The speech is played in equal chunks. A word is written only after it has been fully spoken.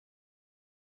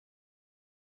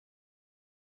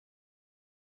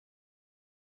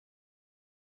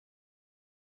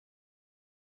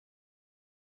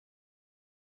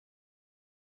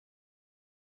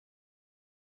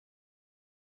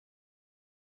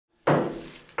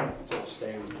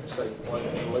stand and say the pledge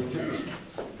of allegiance.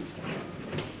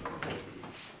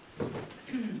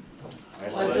 I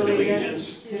pledge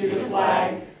allegiance to the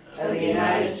flag of the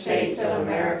United States of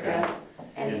America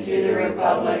and to the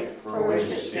republic for which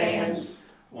it stands,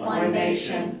 one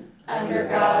nation, under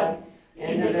God,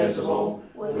 indivisible,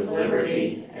 with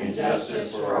liberty and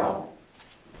justice for all.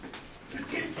 Has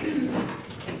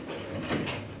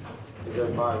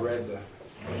everybody read the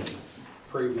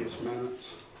previous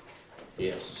minutes?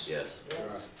 Yes. Yes.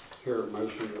 Hear a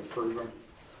motion to approve them?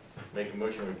 Make a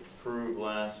motion to approve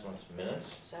last month's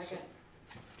minutes. Second.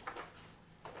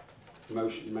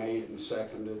 Motion made and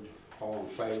seconded. All in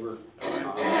favor?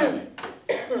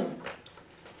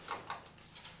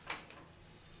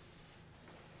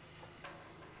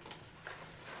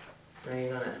 Are you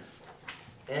gonna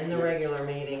end the regular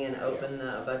meeting and open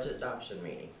the budget adoption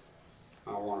meeting?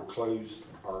 I want to close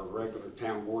our regular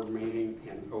town board meeting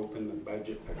and open the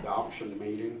budget adoption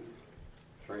meeting.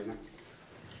 Trina?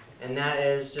 And that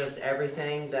is just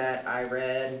everything that I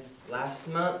read last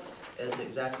month is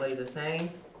exactly the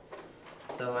same.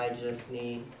 So I just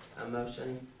need a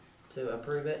motion to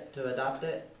approve it, to adopt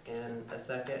it, and a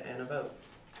second and a vote.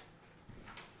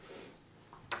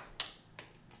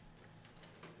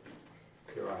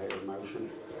 Do I hear a motion?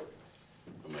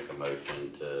 I'll make a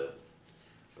motion to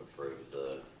approve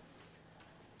the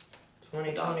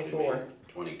 2024.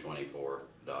 2024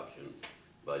 adoption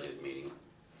budget meeting,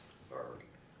 or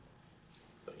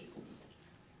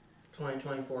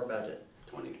 2024 budget.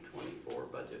 2024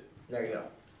 budget. There you go.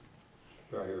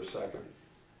 Do I hear a second?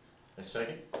 A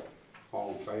second?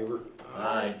 All in favor?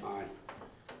 Aye. Aye.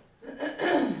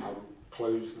 I'll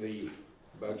close the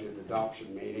budget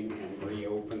adoption meeting and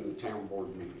reopen the town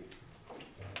board meeting.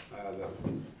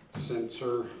 The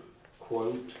censor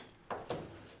quote,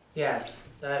 Yes,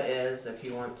 that is, if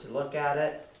you want to look at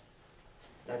it,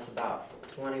 that's about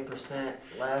 20%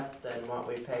 less than what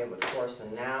we pay with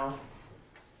Corson now.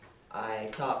 I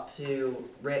talked to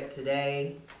Rick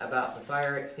today about the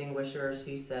fire extinguishers.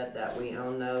 He said that we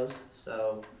own those,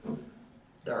 so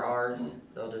they're ours.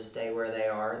 They'll just stay where they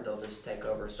are. They'll just take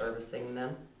over servicing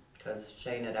them, because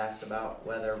Shane had asked about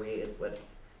whether we would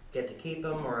get to keep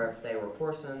them or if they were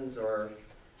Corson's, or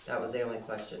that was the only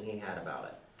question he had about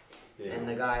it. yeah. And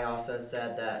the guy also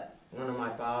said that one of my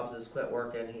fobs has quit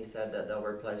working. He said that they'll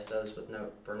replace those with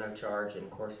for no charge,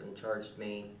 and Corson charged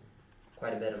me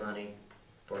quite a bit of money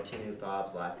for 2 new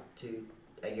fobs a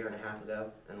year and a half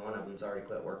ago, and one of them's already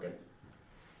quit working.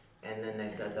 And then they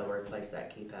said they'll replace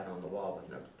that keypad on the wall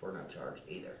for no charge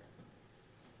either.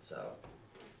 So,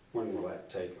 When will that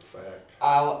take effect?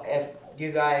 if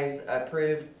you guys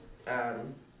approve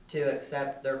to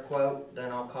accept their quote,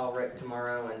 then I'll call Rick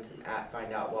tomorrow and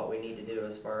find out what we need to do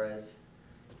as far as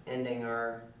ending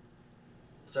our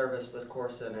service with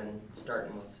Corson and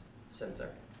starting with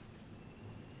Sensor.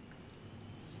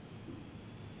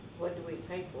 What do we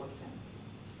pay for them?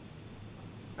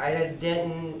 I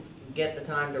didn't get the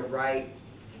time to write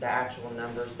the actual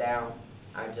numbers down.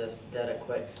 I just did a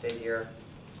quick figure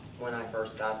when I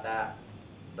first got that.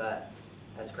 But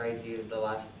as crazy as the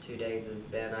last 2 days has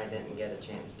been, I didn't get a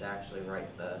chance to actually write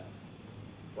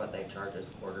what they charge us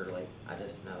quarterly. I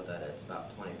just know that it's about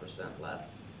 20%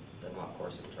 less than what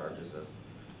Corson charges us.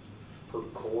 Per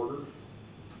quarter?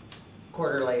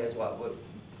 Quarterly is what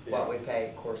we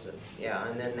pay Corson, yeah,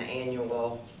 and then the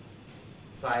annual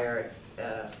fire,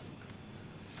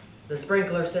 the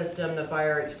sprinkler system, the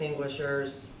fire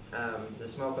extinguishers, the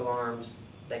smoke alarms,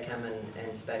 they come and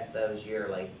inspect those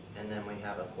yearly, and then we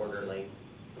have a quarterly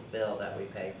bill that we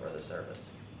pay for the service.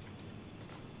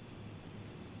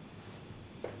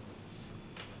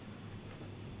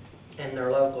 And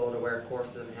they're local to where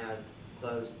Corson has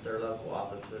closed their local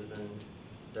offices, and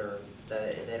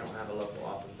they don't have a local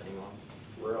office anymore.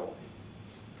 Really?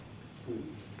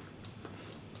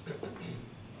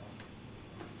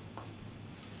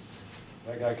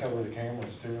 That guy cover the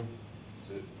cameras too?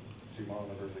 Does he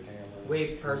monitor the cameras?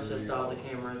 We've purchased all the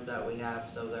cameras that we have,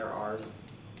 so they're ours.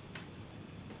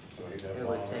 So he'd have It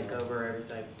would take over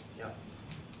everything, yep.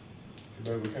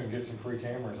 Too bad we couldn't get some free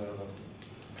cameras out of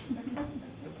him.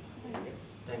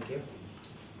 Thank you.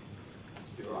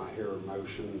 Do I hear a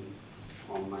motion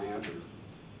on that? Or?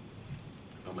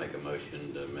 I'll make a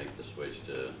motion to make the switch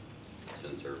to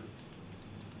sensor.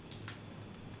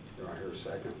 Do I hear a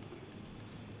second?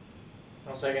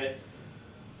 I'll second it.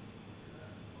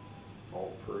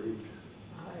 All approved?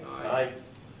 Aye.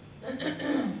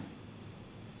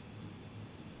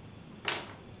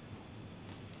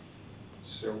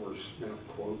 Silversmith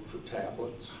quote for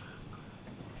tablets.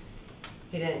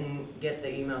 He didn't get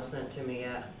the email sent to me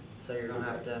yet, so you're gonna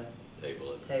have to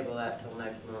Table it. table that till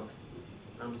next month.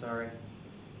 I'm sorry.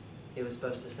 He was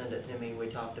supposed to send it to me, we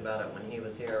talked about it when he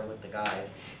was here with the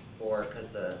guys cause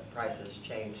the prices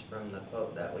changed from the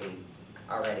quote that we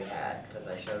already had, cause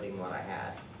I showed him what I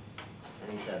had.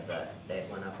 And he said that they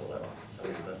went up a little, so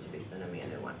he's supposed to be sending me a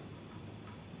new one.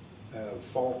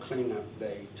 Fall cleanup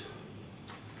date.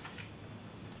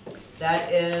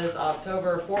 That is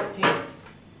October 14th,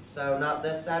 so not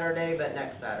this Saturday, but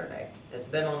next Saturday. It's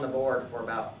been on the board for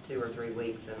about 2 or 3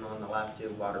 weeks, and on the last 2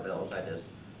 water bills, I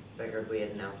just figured we'd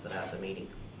announce it at the meeting.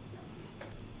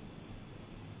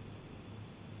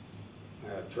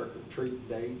 Trick or treat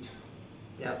date.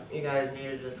 Yep, you guys need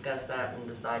to discuss that and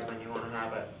decide when you wanna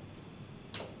have it.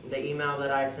 The email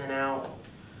that I sent out,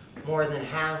 more than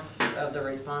half of the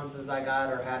responses I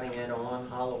got are having it on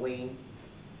Halloween,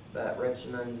 but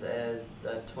Richmond's is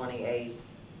the 28th,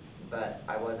 but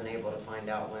I wasn't able to find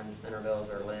out when Centerville's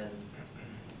or Lynn's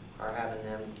are having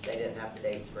them. They didn't have the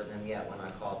dates for them yet when I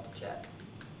called to check.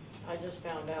 I just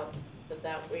found out that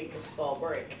that week is fall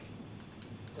break,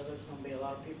 so there's gonna be a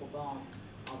lot of people gone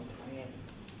on the 28th.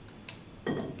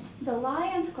 The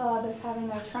Lions Club is having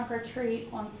their trunk or treat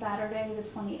on Saturday, the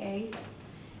 28th,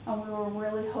 and we were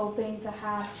really hoping to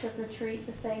have trick or treat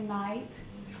the same night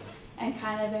and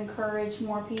kind of encourage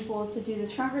more people to do the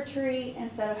trunk or treat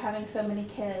instead of having so many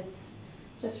kids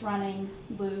just running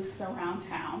loose around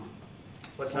town.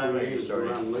 What time are you starting?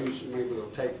 Run loose, maybe they'll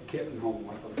take a kitten home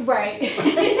with them. Right.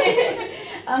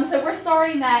 So we're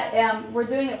starting that, we're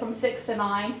doing it from 6 to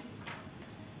 9,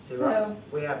 So-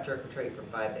 We have trick or treat from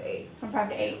 5 to 8, from 5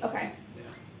 to 8, okay.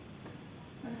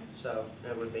 so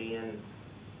it would be in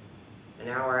an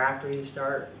hour after you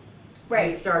start. You'd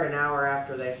Right, start an hour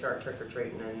after they start trick or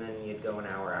treating, and then you'd go an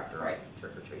hour after Right.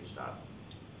 trick or treat stop.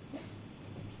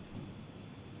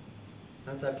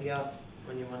 That's up to y'all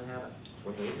when you wanna have it.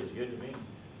 28th is good to me.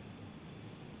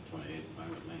 28th, fine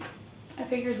with me. I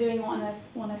figure doing on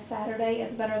a Saturday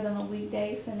is better than the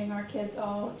weekdays, sending our kids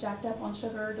all jacked up on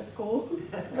sugar to school.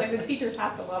 It's like the teachers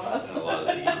have to love And a us. lot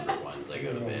of the younger ones, they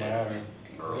go to It don't bed matter.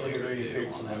 earlier Everybody too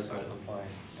picks on them that up side. for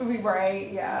playing. We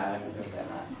right, yeah, I understand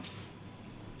that.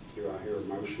 Do I hear a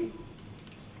motion?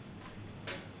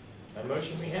 A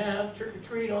motion we have, trick or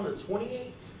treat on the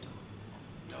 28th.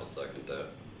 I'll second that.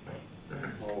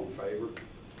 All in favor?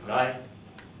 Aye.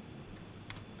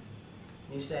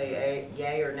 You say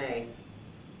yay or nay,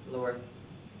 Lord?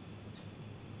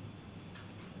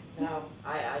 No,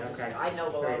 I just, Okay. I know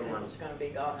a lot of 3 to 1. them is gonna be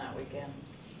gone that weekend.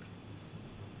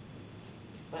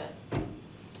 But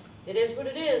it is what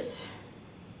it is.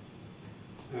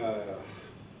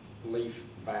 Leaf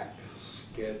back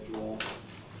schedule.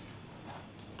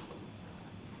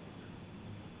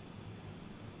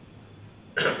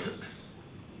 Is there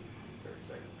a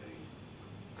second page?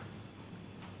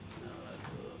 No, that's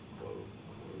a quote.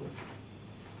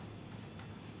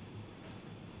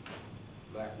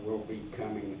 That will be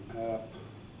coming up.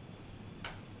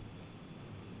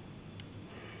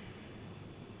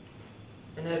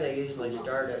 I know they usually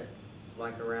start it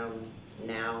like around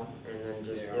now and then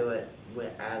just do it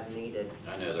as needed.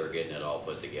 I know they're getting it all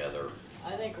put together.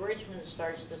 I think Richmond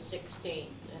starts the 16th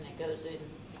and it goes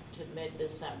into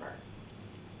mid-December.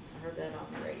 I heard that on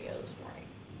the radio this morning.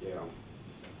 Yeah.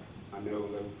 I know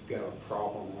they've got a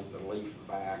problem with the leaf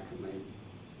back and they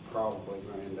probably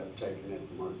gonna end up taking it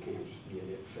to Mercamps to get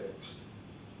it fixed.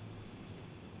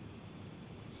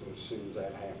 So as soon as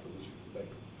that happens, they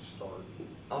start.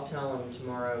 I'll tell them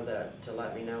tomorrow to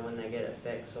let me know when they get it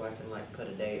fixed so I can like put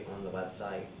a date on the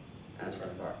website as to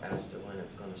when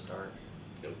it's gonna start.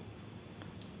 Yep.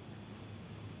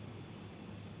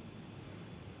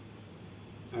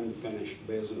 Unfinished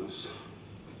business.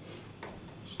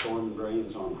 Storm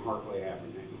drains on Hartley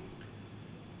Avenue.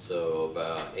 So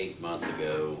about 8 months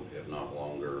ago, if not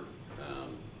longer,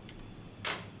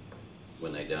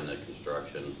 when they done the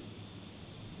construction,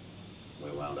 we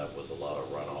wound up with a lot of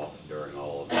runoff during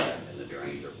all of that, and the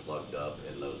drains are plugged up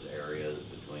in those areas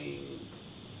between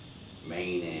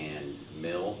Main and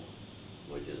Mill,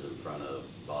 which is in front of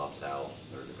Bob's house.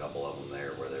 There's a couple of them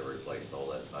there where they replaced all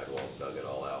that sidewalk, dug it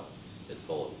all out. It's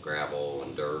full of gravel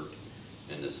and dirt.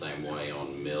 In the same way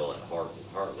on Mill at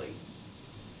Hartley.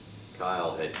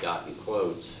 Kyle had gotten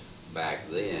quotes back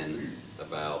then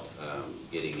about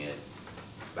getting it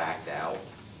backed out.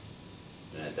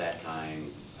 And at that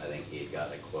time, I think he had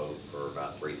gotten a quote for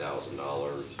about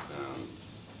 $3,000.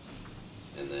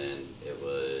 And then it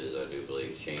was, I do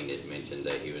believe Shane had mentioned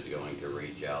that he was going to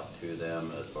reach out to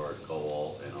them as far as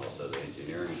Cobalt and also the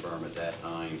engineering firm at that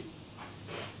time.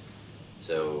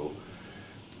 So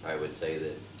I would say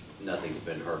that nothing's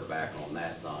been heard back on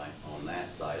that side. On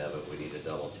that side of it, we need to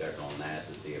double check on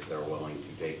that to see if they're willing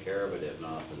to take care of it. If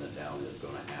not, then the town is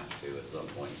gonna have to at some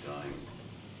point in time.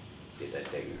 get that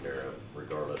taken care of,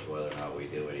 regardless whether or not we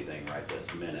do anything right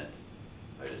this minute.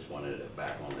 I just wanted it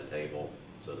back on the table,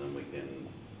 so then we can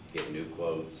get new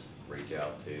quotes, reach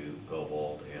out to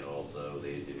Cobalt and also the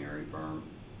engineering firm.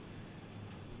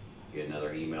 Get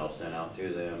another email sent out to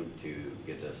them to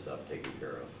get this stuff taken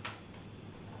care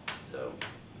of. So,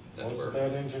 that's where. Wasn't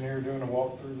that engineer doing a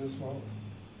walkthrough this month?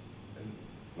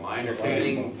 My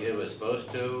understanding, it was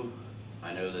supposed to.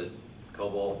 I know that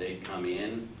Cobalt did come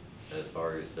in as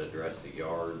far as to address the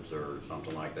yards or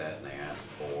something like that, and they asked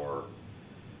for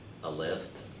a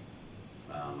list.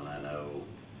 And I know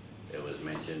it was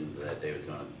mentioned that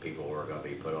people were gonna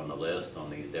be put on the list on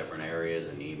these different areas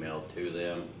and emailed to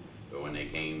them. But when they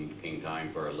came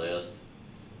time for a list,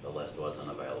 the list wasn't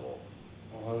available.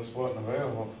 Well, this wasn't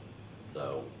available.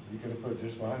 So, You could have put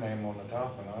just my name on the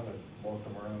top and I'd have walked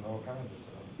them around all kinds of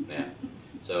stuff. yeah.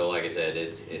 So like I said,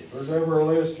 it's. If there's ever a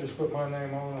list, just put my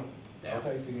name on it. Yeah. I'll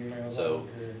take the emails, I So-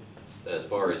 don't care. As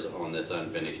far as on this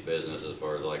unfinished business, as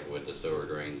far as like with the sewer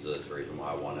drains, that's the reason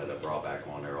why I wanted it brought back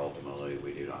on there. Ultimately,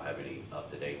 we do not have any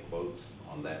up-to-date quotes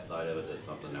on that side of it. That's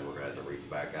something that we're gonna have to reach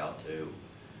back out to.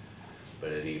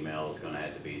 But an email is gonna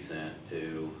have to be sent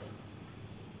to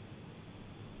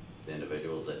the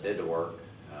individuals that did the work,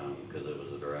 cause it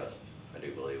was addressed, I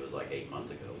do believe it was like 8 months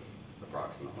ago,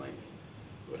 approximately.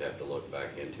 Would have to look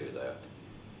back into that.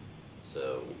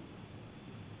 So,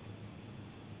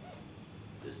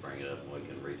 just bring it up and we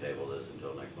can retable this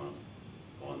until next month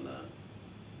on the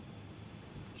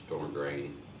storm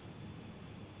drain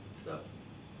stuff.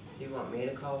 Do you want me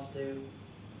to call Stu?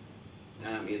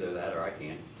 Either that or I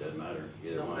can, doesn't matter,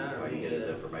 either Don't one. matter If I to can me get his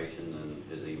either. information and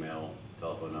his email,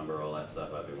 telephone number, all that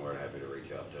stuff, I'd be more than happy to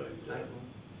reach out to him I to can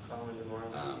call him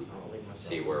tomorrow. I'll leave my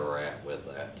see cell where phone. we're at with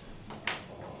that.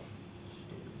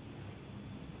 Stu.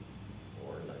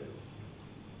 Or Lou.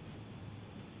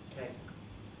 Okay.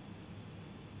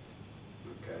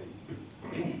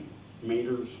 Okay.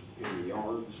 Meters in the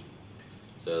yards.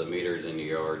 So the meters in the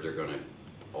yards are gonna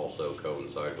also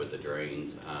coincide with the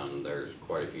drains. There's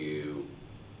quite a few,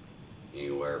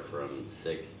 anywhere from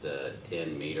 6 to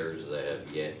 10 meters that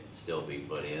have yet still be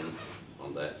put in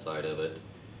on that side of it.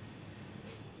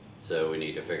 So we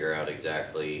need to figure out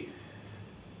exactly,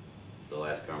 the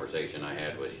last conversation I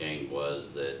had with Shane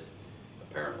was that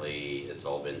apparently it's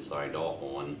all been signed off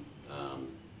on.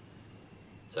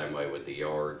 Same way with the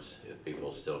yards, if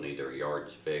people still need their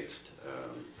yards fixed,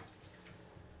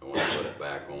 I want to put it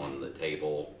back on the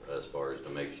table as far as to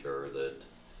make sure that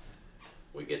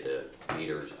we get the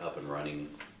meters up and running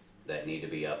that need to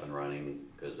be up and running,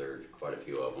 because there's quite a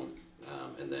few of them.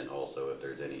 And then also if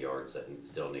there's any yards that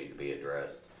still need to be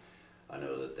addressed. I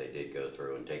know that they did go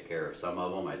through and take care of some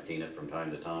of them. I've seen it from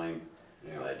time to time.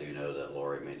 Yeah. I do know that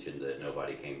Lori mentioned that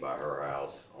nobody came by her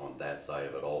house on that side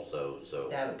of it also, so.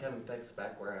 They haven't come and fixed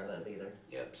back where I live either.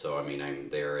 Yep, so I mean,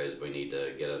 we need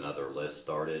to get another list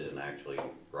started and actually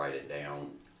write it down.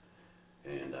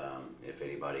 And, if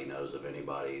anybody knows of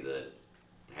anybody that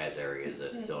has areas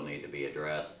that still need to be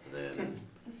addressed, then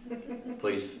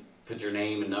please put your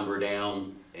name and number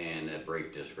down and a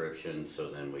brief description, so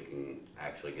then we can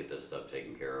actually get this stuff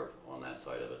taken care of on that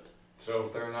side of it. So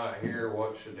if they're not here,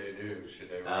 what should they do?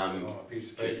 Should they write it on a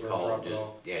piece of Just paper and call, drop it off?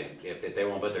 yeah, if they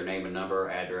won't put their name and number,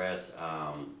 address,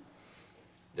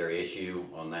 their issue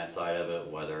on that side of it,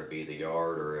 whether it be the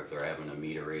yard or if they're having a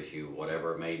meter issue,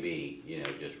 whatever it may be,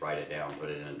 just write it down, put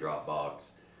it in a Dropbox.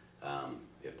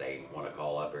 If they wanna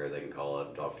call up here, they can call up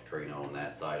and talk to Trina on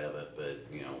that side of it, but,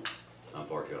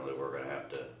 unfortunately, we're gonna have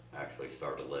to actually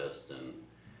start a list, and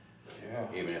Yeah.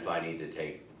 even if I need to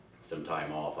take some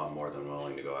time off, I'm more than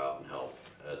willing to go out and help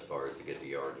as far as to get the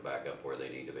yards back up where they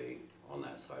need to be on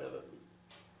that side of it.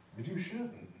 But you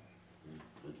shouldn't.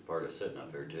 It's part of sitting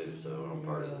up here too, so I'm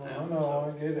part of the I town.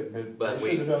 know, I get it, But but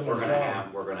they should have done their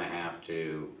job. we're gonna have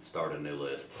to start a new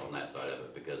list on that side of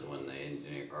it, because when the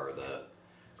engineer, or the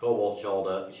Cobalt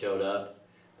showed up,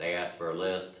 they asked for a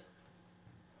list,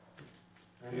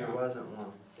 And there Yeah. wasn't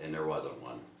one. and there wasn't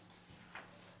one.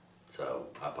 So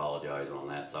I apologize on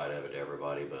that side of it to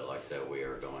everybody, but like I said, we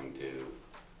are going to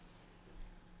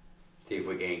see if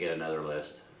we can't get another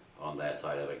list on that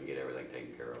side of it and get everything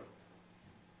taken care of.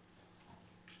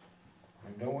 I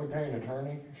mean, don't we pay an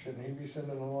attorney? Shouldn't he be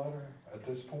sending a letter at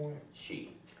this point?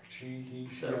 She. He,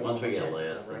 So once we get a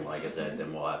list, then like I said,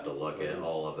 then we'll have to look at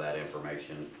all of that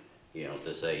information,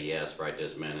 to say yes right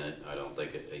this minute. I don't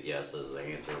think a yes is the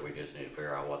answer. We just need to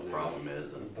figure out what the problem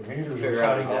is and The meters are figure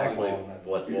out signed off exactly on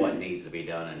it. what needs to be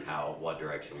done and what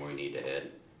direction we need to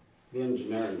head. The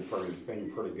engineering firm's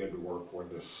been pretty good to work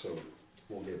with us, so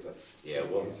we'll give that. Yeah,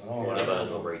 one of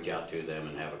us will reach out to them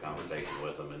and have a conversation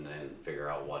with them and then figure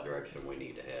out what direction we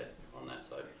need to head on that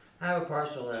side. I have a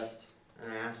partial list,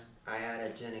 and I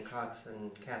added Jenny Cox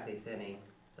and Kathy Finney,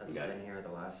 that's Okay. been here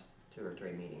the last 2 or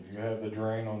 3 meetings. You have the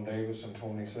drain on Davis and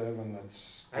 27,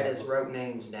 that's. I just wrote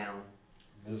names down.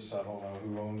 This, I don't know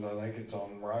who owns, I think it's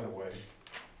on right away.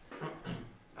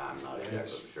 I'm not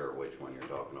exactly sure which one you're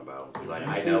talking about. You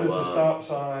I see know, that the stop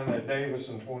sign at Davis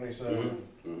and 27,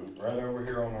 mhm. right over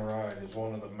here on the right is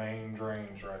one of the main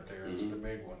drains right there, it's the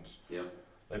big ones. Yep.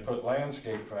 They put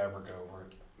landscape fabric over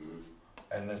it, Mhm.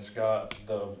 and it's got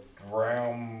the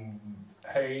round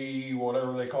hay,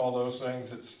 whatever they call those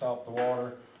things that stop the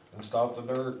water and stop the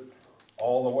dirt,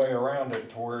 all the way around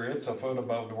it to where it's a foot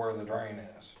above to where the drain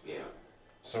is. Yeah,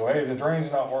 So hey, the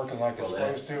drain's not working like it's Well,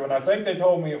 that- supposed to, and I think they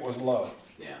told me it was low.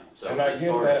 yeah. So And I as get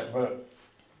far as, that, but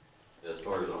as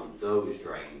far as on those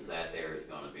drains, that there is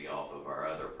gonna be off of our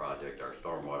other project, our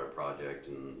stormwater project,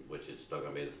 and which is still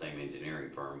gonna be the same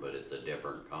engineering firm, but it's a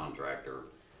different contractor.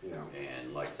 Yeah,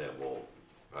 And like I said,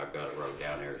 I've got it wrote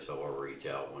down here, so we'll reach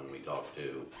out when we talk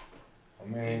to, I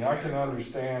mean, I can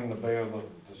understand the bale of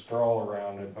the straw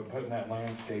around it, but putting that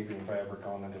landscaping fabric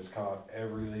on it has caught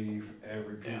every leaf,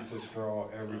 every piece of straw,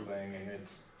 everything, and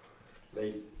it's,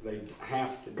 they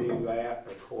have to do that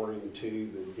according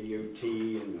to the DOT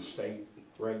and the state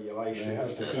regulations. they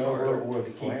have to As cover far it To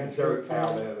with keep the landscape dirt out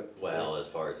fabric. of it. well, as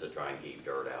far as to try and keep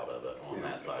dirt out of it on Yeah.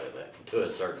 that side of it, to a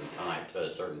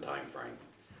certain time frame.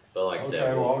 But like I Okay,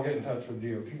 said, well, I'll get in touch with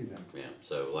DOT then. yeah,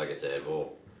 so like I said,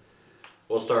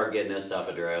 we'll start getting this stuff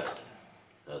addressed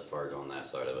as far as on that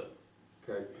side of it.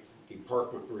 Okay,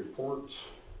 department reports.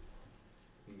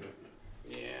 You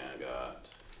got, Yeah, I got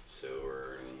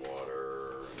sewer and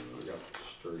water, we and got the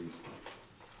street,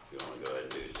 you wanna go ahead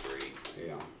and do street?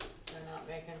 yeah. They're not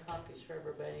making copies for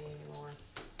everybody anymore.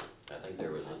 I think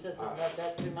there was I said something about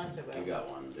that 2 months ago. you got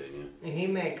one, didn't you?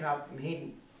 And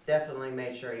he definitely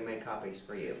made sure he made copies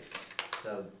for you.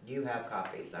 So you have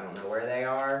copies. I don't know where they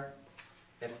are,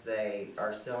 if they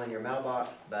are still in your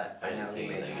mailbox, but I I didn't know see he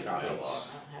made anything in the copies. I mailbox.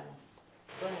 don't have them.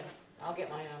 Go ahead, I'll get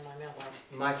mine on my mailbox.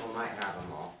 Michael might have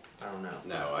them all. I don't know.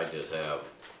 No, I just have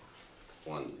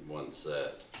one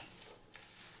set.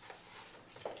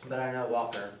 But I know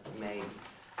Walker made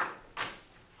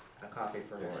a copy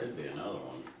for There Lori. should be another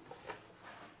one.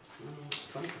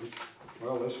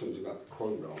 Well, this one's got the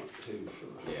quote on it too for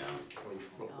the Yeah. leaf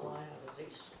All blower. I have is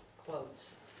these quotes.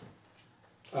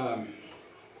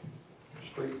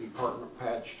 Street department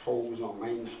patched holes on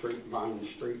Main Street, Vine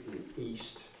Street, and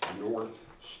East North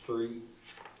Street.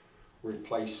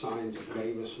 Replace signs at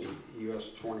Davis and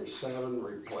US 27,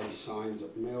 replace signs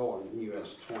at Mill and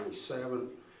US 27.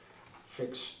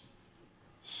 Fixed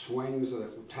swings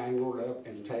that were tangled up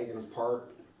and taken apart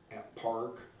at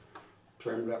Park.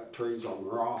 Trimmed up trees on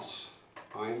Ross,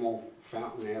 Imel,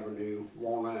 Fountain Avenue,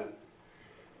 Walnut,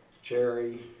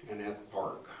 Cherry, and at the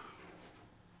Park.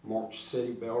 Marched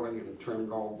city building and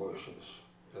trimmed all bushes.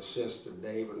 Assisted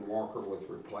Dave and Walker with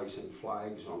replacing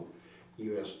flags on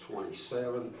US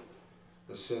 27.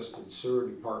 Assisted sewer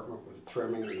department with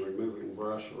trimming and removing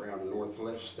brush around North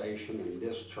Lift Station and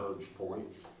discharge point.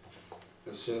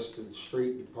 Assisted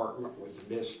street department with the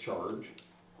discharge.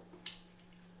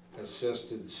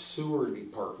 Assisted sewer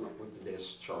department with the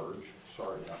discharge,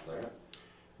 sorry about that.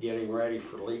 Getting ready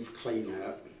for leaf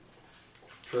cleanup.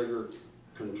 Trigger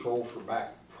control for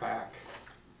backpack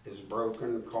is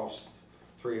broken, cost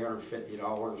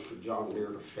 $350 for John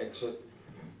Deere to fix it.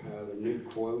 The new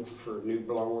quote for a new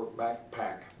blower,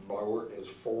 backpack blower, is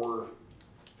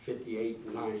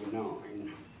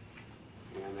 $458.99,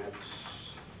 and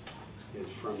is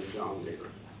from John Deere.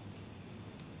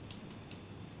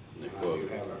 The And I quote, do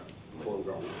have a quote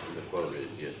on it. the quote is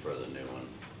just for the new one,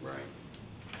 right?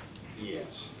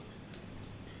 Yes.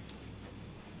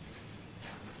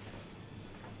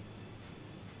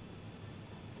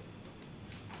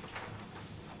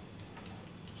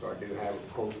 So I do have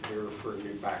a quote here for a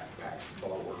new backpack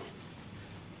blower.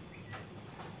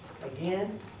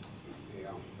 Again, Yeah.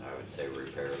 I would say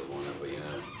repair the one that we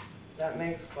have. that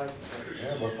makes like,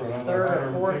 Yeah, but for another Third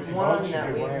or fourth $150 one you that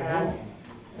get we've brand had. new.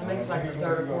 that makes like the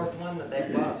third or fourth one that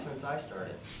they've bought since I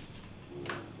started.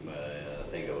 But I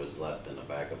think it was left in the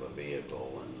back of a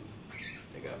vehicle and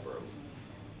it got broke.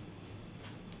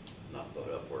 Not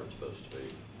put up where it's supposed to be.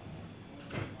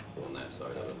 On that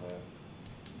side of it.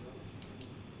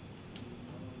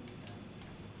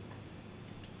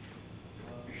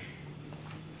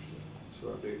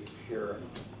 So I do hear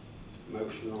a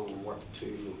motion on what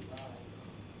to,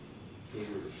 either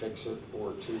to fix it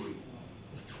or to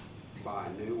buy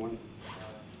a new one.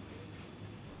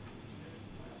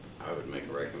 I would make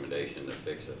a recommendation to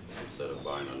fix it instead of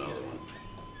buying another one.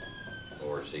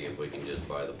 Or see if we can just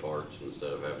buy the parts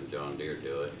instead of having John Deere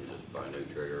do it, and just buy a new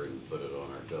trigger and put it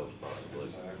on ourselves possibly.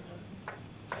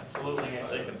 Absolutely, I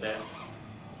second that.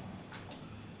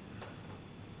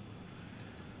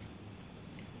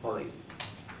 Pardon?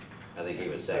 I think he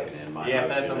was seconding my motion. Yeah, if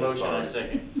that's a as motion, far I as-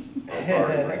 second. As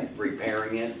far as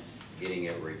repairing it, getting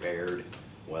it repaired,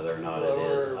 whether or not it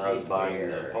is Or us buying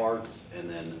the repair. parts and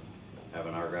then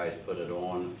having our guys put it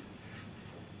on.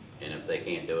 And if they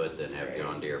can't do it, then have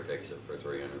John Deere fix it for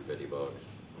 $350.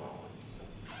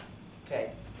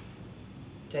 Okay.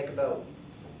 Take a vote.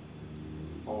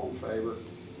 All in favor?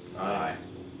 Aye.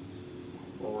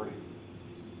 Lori?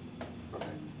 Okay.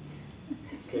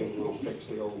 Okay, we'll fix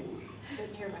the old one.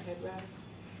 Couldn't hear my head right.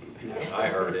 I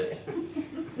heard it.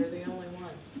 You're the only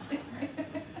one.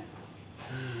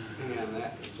 And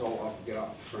that is all I've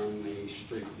got from the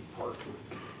street department.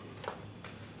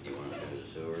 You wanna do the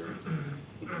sewer?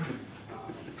 You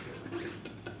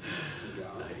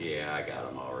got it? Yeah, I got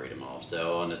them, I'll read them off.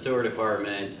 So on the sewer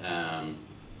department,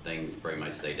 things pretty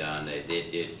much stay done. They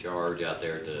did discharge out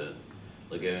there at the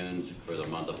lagoons for the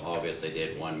month of August. They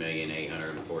did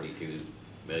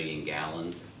 1,842,000,000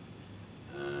 gallons.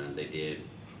 They did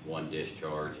one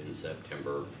discharge in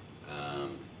September.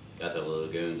 Got the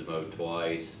lagoons mowed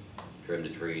twice, trimmed the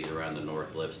trees around the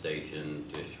north lift station,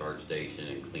 discharge station,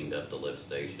 and cleaned up the lift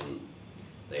station.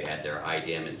 They had their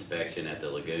IDM inspection at the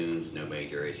lagoons, no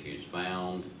major issues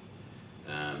found.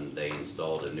 They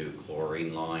installed a new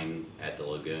chlorine line at the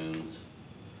lagoons.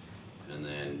 And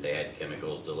then they had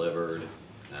chemicals delivered.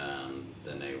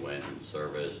 Then they went and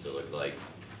serviced. It looked like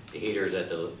the heaters at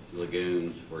the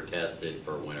lagoons were tested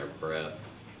for winter prep.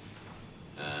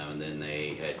 And then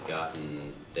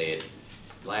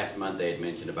last month they had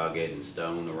mentioned about getting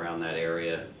stone around that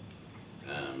area.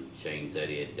 Shane said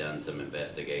he had done some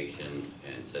investigation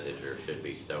and said that there should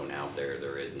be stone out there.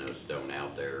 There is no stone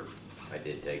out there. I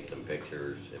did take some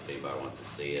pictures if anybody wants to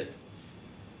see it.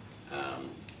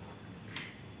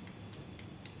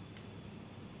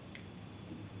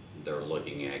 They're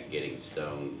looking at getting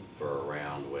stone for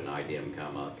around when IDM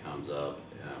comes up.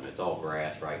 It's all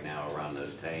grass right now around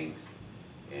those tanks,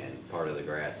 and part of the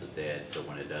grass is dead, so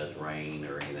when it does rain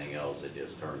or anything else, it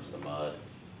just turns to mud.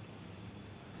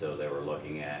 So they were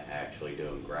looking at actually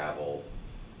doing gravel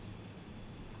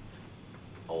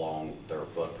along their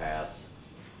footpaths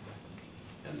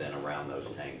and then around those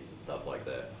tanks and stuff like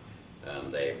that.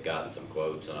 They've gotten some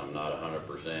quotes, and I'm not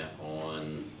 100%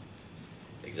 on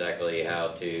exactly how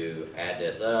to add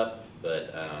this up,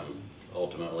 but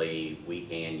ultimately we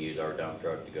can use our dump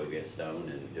truck to go get stone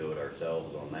and do it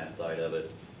ourselves on that side of it.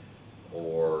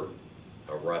 Or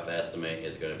a rough estimate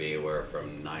is gonna be anywhere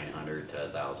from $900 to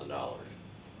 $1,000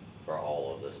 for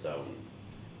all of the stone.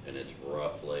 And it's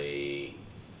roughly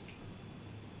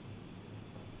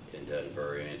 10 ton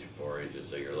per inch, 4 inches,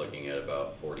 so you're looking at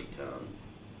about 40 ton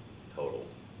total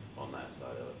on that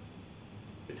side of it,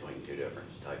 between two different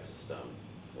types of stone,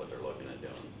 what they're looking at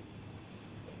doing.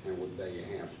 And would they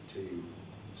have to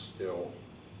still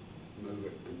move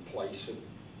it and place it?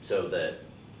 So that,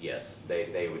 yes,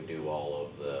 they would do all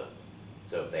of the,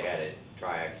 so if they had it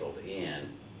triaxled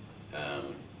in,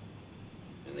 and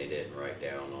they didn't write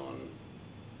down on,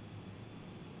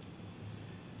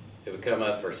 it would come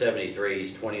up for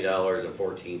 73s,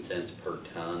 $20.14 per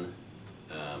ton,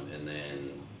 and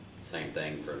then same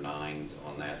thing for 9s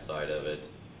on that side of it.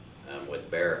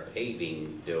 With Barrett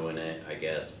Paving doing it, I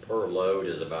guess per load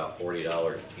is about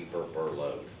 $40 cheaper per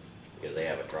load, because they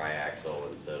have a triaxle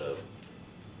instead of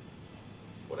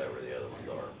whatever the other ones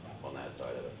are on that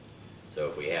side of it. So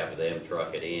if we have them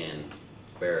truck it in,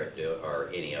 Barrett do, or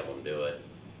any of them do it,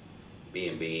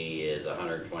 B&B is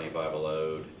 $125 a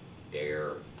load,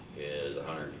 Dare is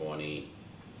 $120,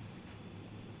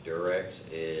 Durex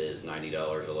is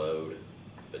 $90 a load,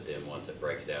 but then once it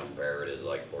breaks down, Barrett is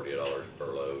like $40 per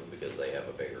load because they have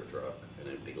a bigger truck and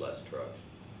it'd be less trucks.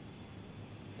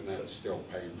 And that's still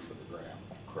paying for the gravel.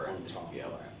 Correct. On top of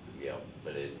Yep. that. Yep,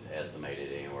 but it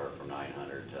estimated anywhere from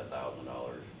 $900 to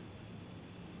 $1,000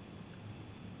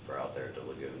 for out there at the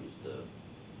lagoons to, 'cause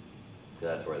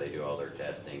that's where they do all their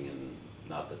testing, and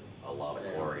not that a lot of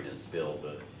chlorine is spilled,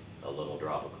 but a little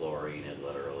drop of chlorine, it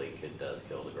literally does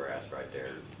kill the grass right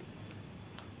there.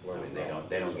 I mean, they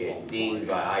don't get dinged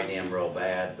by IDM real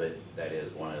bad, but that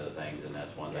is one of the things, and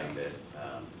that's one thing that,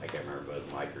 I can't remember if it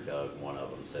was Mike or Doug, one of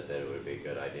them said that it would be a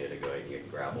good idea to go ahead and get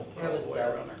gravel put It all was the way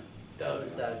Doug. around there. It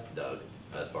was Doug. Doug,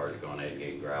 as far as going ahead and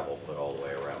getting gravel put all the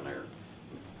way around there.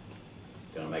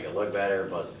 Gonna make it look better,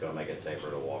 plus it's gonna make it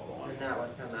safer to walk on, And that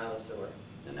would come out of sewer.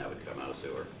 and that would come out of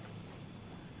sewer.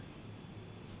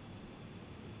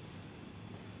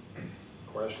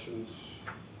 questions,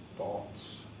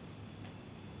 thoughts?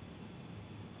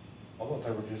 I thought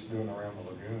they were just doing around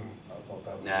the lagoon. I thought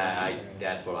that was. Nah,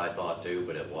 that's what I thought too,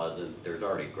 but it wasn't. There's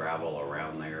already gravel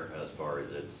around there as far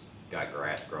as it's got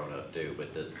grass growing up too,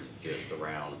 but this is just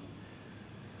around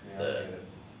Yeah, I the get it.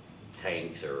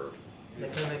 tanks or The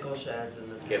chemical sheds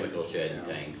and the. chemical tanks. shed and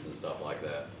tanks and stuff like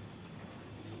that.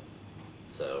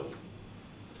 So,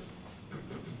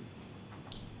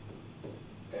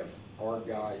 If our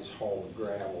guys hauled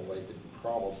gravel, they could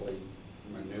probably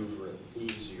maneuver it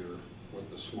easier with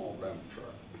the small dump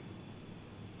truck.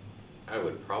 I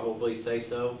would probably say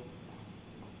so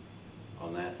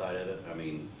on that side of it. I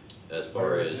mean, as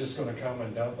far They're as, just gonna come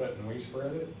and dump it and we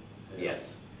spread it?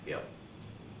 yes, yep.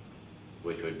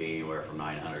 Which would be anywhere from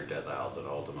 900 to 1,000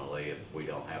 ultimately if we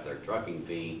don't have their trucking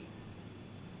fee.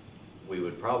 We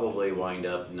would probably wind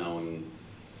up knowing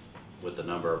with the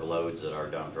number of loads that our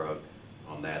dump truck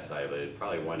on that side of it, it'd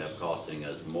probably wind up costing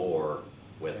us more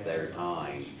with their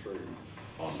time That's true.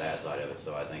 on that side of it.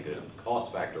 So I think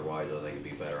cost factor wise, I think it'd be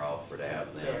better off for to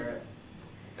have them Barrett.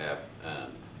 have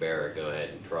Barrett go ahead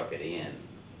and truck it in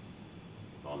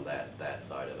on that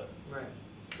side of it. Right.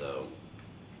 So.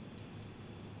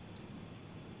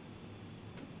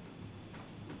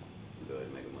 Go ahead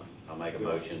and make a motion. I'll make a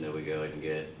motion that we go ahead and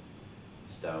get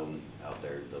stone out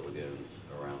there at the lagoons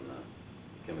around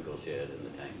the chemical shed and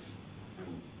the tanks.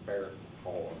 And Barrett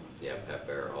hauling. Yeah, have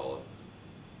Barrett haul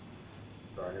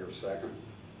it. Do I hear a second?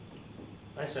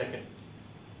 I second.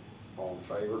 All in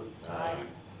favor? Aye.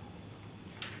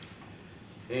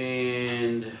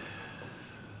 And,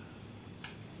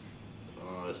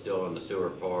 still on the sewer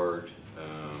part,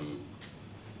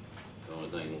 the only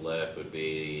thing left would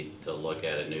be to look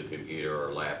at a new computer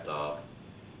or laptop,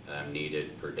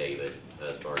 needed for David,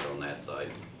 as far as on that side.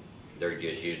 They're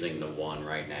just using the one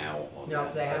right now on No,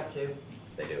 that they side. have to.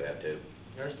 They do have to.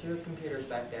 There's 2 computers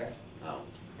back there. Oh,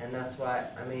 And that's why,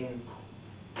 I mean,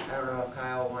 I don't know if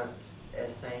Kyle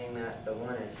is saying that the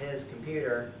one is his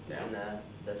computer Yeah. and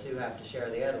the 2 have to share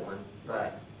the other one,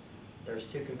 Right. but there's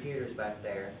 2 computers back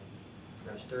there.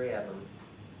 There's 3 of them.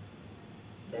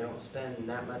 They don't spend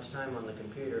that much time on the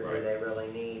computer, do Right. they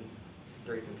really need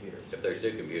 3 computers? if there's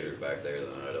 2 computers back there,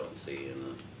 then I don't see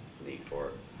the need for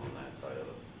it on that side of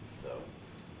it, so.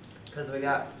 Cause we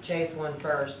got Chase one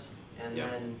first, and Yeah.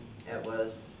 then it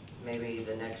was maybe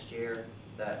the next year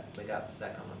that we got the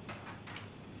second one.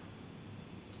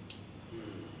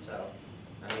 So,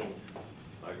 I mean,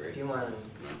 I agree. if you want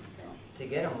Yeah. to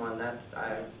get them one, I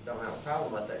don't have a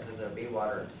problem with it, cause it'll be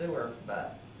water and sewer,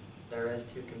 but there is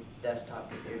 2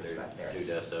 desktop If computers there back there. are 2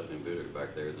 desktop computers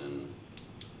back there, then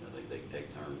I think they can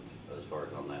take turns as far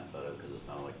as on that side of it, cause it's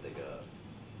not like they got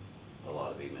a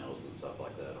lot of emails and stuff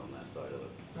like that on that side of it.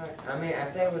 Right, I mean,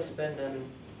 if they was spending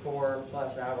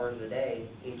 4+ hours a day,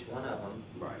 each one of them,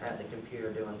 Right. at the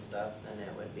computer doing stuff, then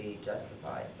it would be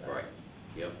justified, but. Right,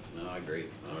 yep, no, I agree,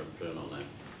 100% on that.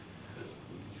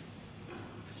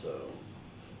 So,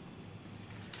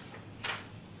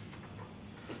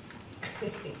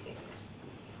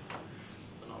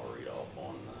 and I'll read off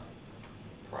on the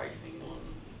pricing on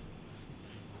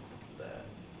that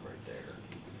right there.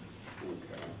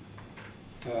 Okay.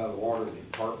 The water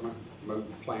department mowed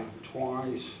the plant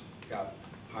twice, got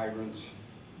hydrants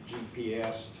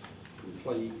GPS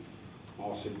complete,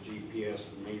 also GPS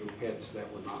the meter pits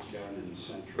that were not done in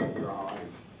Central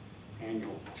Drive.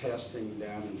 Annual testing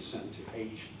done and sent to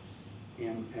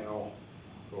HML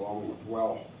along with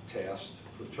well test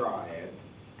for triad.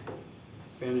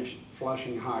 Finished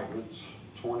flushing hydrants,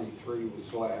 23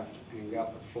 was left, and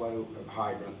got the flow of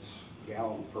hydrants,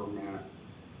 gallon per minute.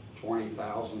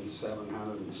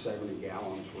 20,770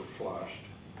 gallons were flushed.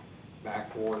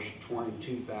 Backwashed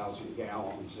 22,000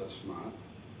 gallons this month.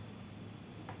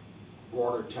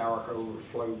 Water tower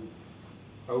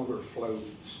overflow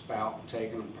spout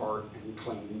taken apart and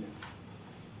cleaned.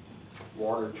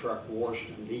 Water truck washed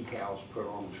and decals put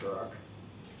on truck.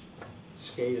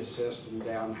 SCADA system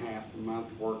down half the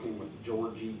month working with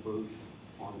Georgie Booth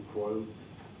on quote.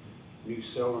 New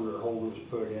cylinder holders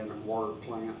put in at water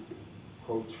plant.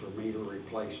 Quotes for meter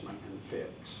replacement and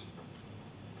fix.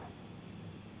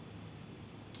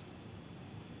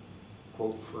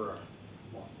 Quote for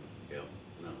Yep,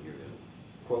 no, you're good.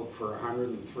 quote for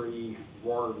 103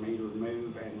 water meter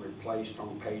move and replaced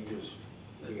on pages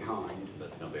behind.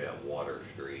 That's gonna be at Water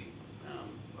Street,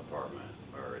 apartment,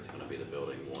 or it's gonna be the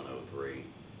building 103.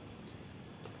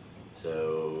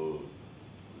 So,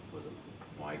 was it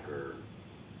Mike or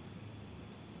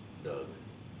Doug?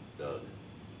 Doug.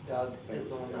 Doug is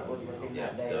the one that was with him Yeah,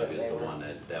 that day. Doug that is they the were- one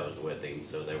that was with him,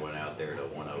 so they went out there to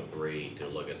 103 to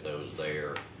look at those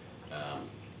there.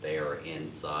 They are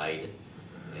inside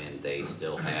and they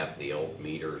still have the old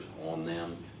meters on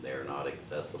them. They're not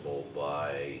accessible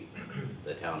by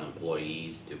the town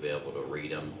employees to be able to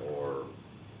read them or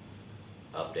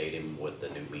update them with the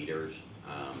new meters.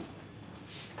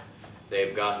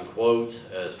 They've gotten quotes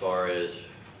as far as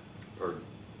per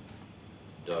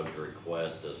Doug's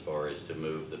request, as far as to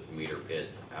move the meter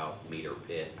pit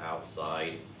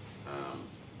outside.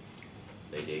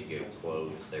 They did get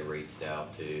quotes. They reached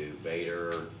out to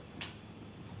Bader.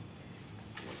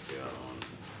 What's the other one?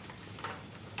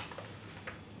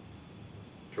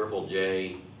 Triple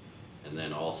J, and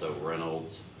then also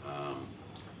Reynolds.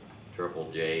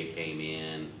 Triple J came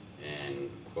in and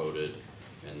quoted,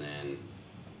 and then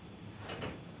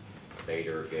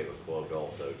Bader gave a quote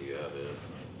also. Do you have it?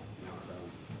 No, I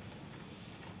don't.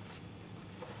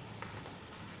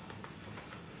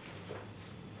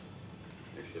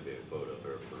 There should be a quote up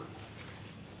there for.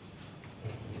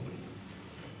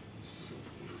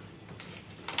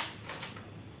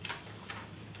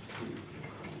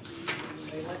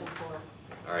 What are you looking for?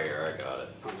 Alright, here, I got it.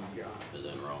 Oh my God. Is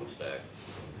in the wrong stack.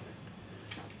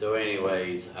 So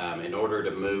anyways, in order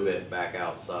to move it back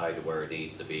outside to where it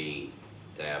needs to be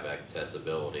to have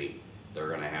accessibility, they're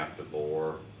gonna have to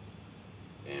bore,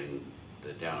 and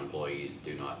the town employees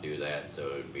do not do that, so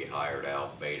it'd be hired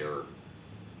out. Bader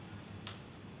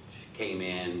came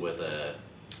in with a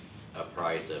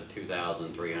price of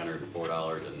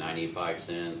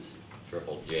 $2,304.95.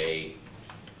 Triple J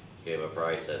gave a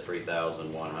price at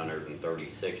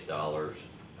 $3,136,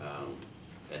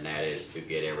 and that is to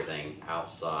get everything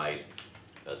outside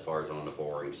as far as on the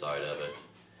boring side of it.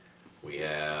 We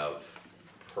have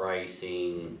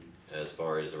pricing as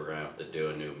far as we're gonna have to do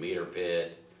a new meter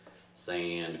pit,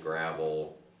 sand,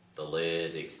 gravel, the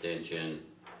lid, the extension,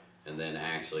 and then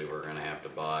actually we're gonna have to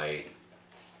buy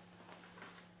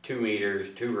 2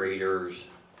 meters, 2 readers,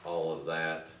 all of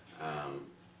that.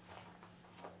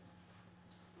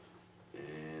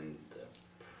 And the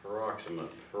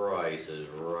approximate price is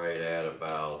right at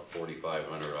about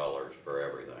 $4,500 for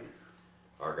everything.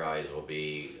 Our guys will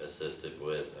be assisted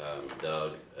with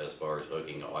Doug as far as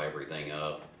hooking everything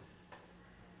up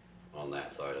on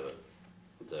that side of it.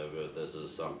 So this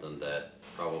is something that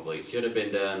probably should have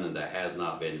been done and that has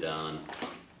not been done.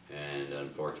 And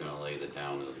unfortunately, the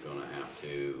town is gonna have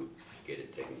to get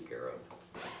it taken care of.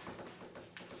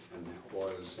 And that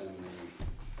was in the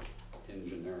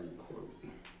engineering quote.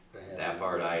 They had That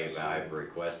part I've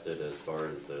requested as far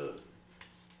as the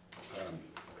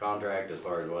contract, as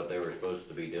far as what they were supposed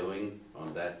to be doing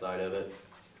on that side of it.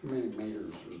 How many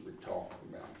meters are we talking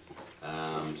about?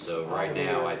 So All right the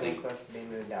now, I meters were think, supposed to be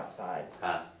moved outside.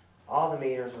 uh, All the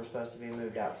meters were supposed to be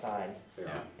moved outside,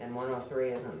 yeah, and 103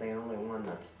 isn't the only one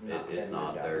that's not it's been moved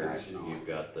not, there's, outside. No. you've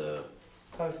got the,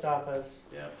 Post office,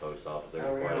 post office, there's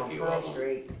over quite here a on few Pearl of them.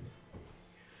 Street.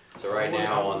 So right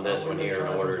now, on this one here,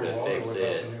 in order to fix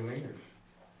it,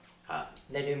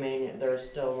 They do there's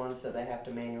still ones that they have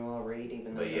to manual read,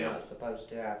 even though But they're yeah. not supposed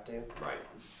to have to. right,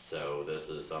 so this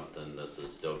is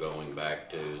still going back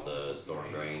to the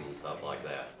storm drains and stuff like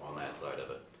that, on that side of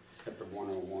it. At the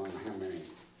 101, how many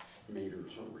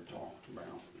meters are we talking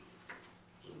about?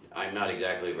 I'm not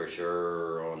exactly for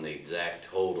sure on the exact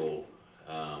total,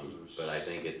 but I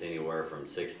think it's anywhere from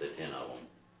 6 to 10 of them.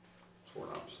 That's what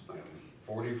I was thinking.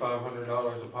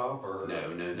 $4,500 a pop, or? No.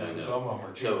 Some of them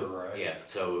are cheaper, So, right? yeah,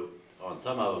 so on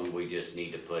some of them, we just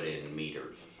need to put in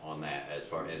meters on that as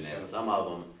far, and then some of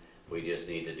them, we just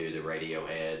need to do the radio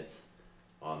heads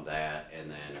on that,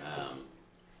 and then,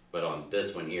 but on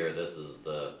this one here, this is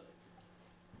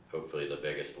hopefully the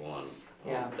biggest one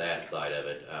Yeah. on that side of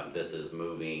it. This is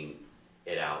moving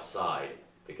it outside,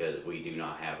 because we do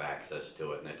not have access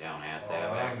to it, and the town has to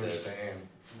have Oh, I access understand,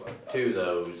 but to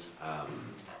those.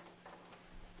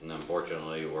 And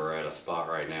unfortunately, we're at a spot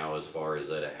right now as far as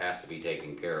that it has to be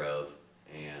taken care of,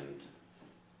 and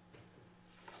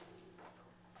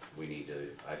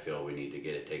I feel we need to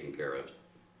get it taken care of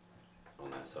on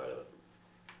that side of it.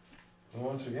 and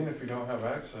once again, if you don't have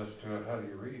access to it, how do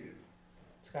you read it?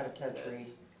 It's got a touch read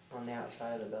on the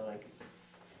outside of the building.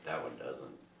 That one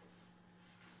doesn't.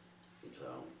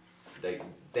 So,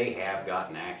 they have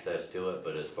gotten access to it,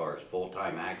 but as far as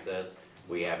full-time access,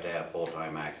 we have to have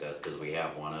full-time access, cause we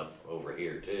have one up over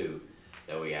here too,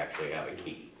 that we actually have a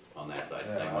key on that side, same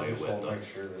Yeah, I way just with wanna them. make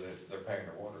sure that they're paying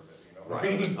their water bill, you know what I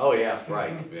mean? Right, oh yeah,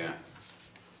 right, yeah,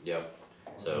 yep,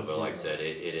 so, but like I said,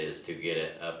 it is to get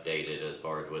it updated as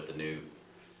far as with the new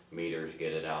meters,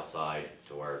 get it outside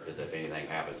to where, cause if anything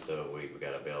happens to it, we've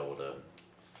gotta be able to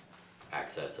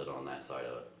access it on that side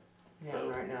of it. Yeah, and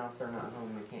right now, if they're not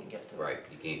home, we can't get to it. Right,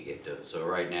 you can't get to it, so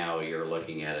right now, you're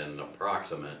looking at an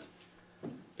approximate,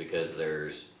 because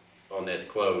there's on this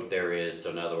quote, there is, so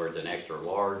in other words, an extra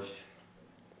large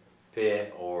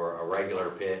pit or a regular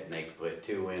pit, and they can put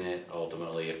 2 in it.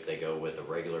 Ultimately, if they go with a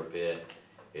regular pit,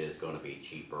 it is gonna be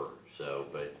cheaper, so,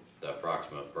 but the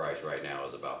approximate price right now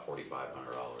is about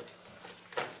 $4,500.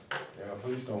 Yeah,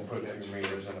 please don't put 2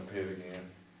 meters in a pit again.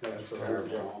 That's the whole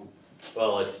terrible. job.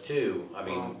 Well, it's 2, I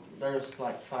mean, There's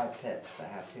like 5 pits that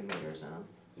have 2 meters in them.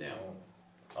 yeah.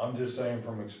 I'm just saying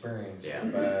from experience, Yeah.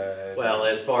 it's bad. Well,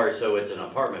 as far as, so it's an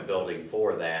apartment building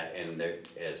for that, and there,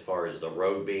 as far as the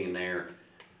road being there,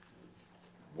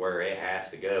 where it has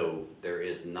to go, there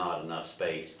is not enough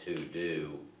space to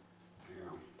do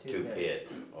Yeah. 2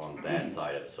 pits on that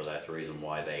side of it, so that's the reason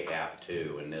why they have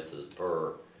 2, and this is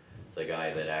per the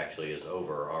guy that actually is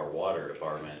over our water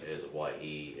department, is what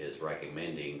he is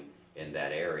recommending in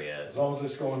that area. As long as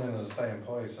it's going into the same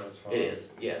place, that's fine. It is,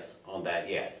 yes, on that,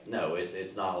 yes, no,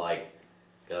 it's not like,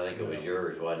 'cause I think it was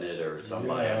yours, wasn't it, or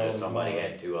somebody, I Yeah, it know was somebody mine.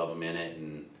 had 2 of them in it,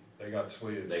 and, They got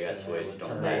switched. They got and it switched on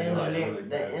turned The that out side. really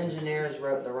bad. engineers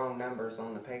wrote the wrong numbers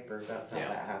on the papers, that's how Yeah.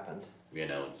 that happened. you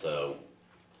know, so,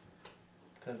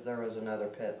 Cause there was another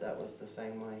pit that was the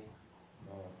same way.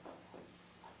 No.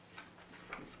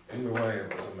 Either way,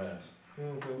 it was a mess.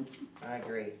 I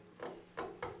agree.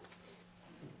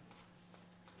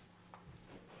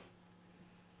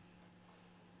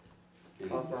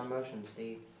 Call for a motion,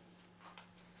 Steve.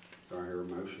 Do I hear a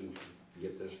motion to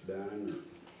get this done,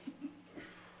 or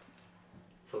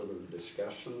further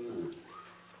discussion,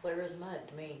 Clear as mud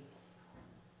to me.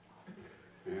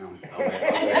 or, yeah.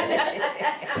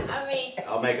 I mean,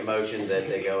 I'll make a motion that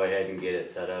they go ahead and get it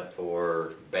set up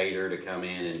for Bader to come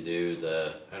in and do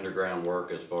the underground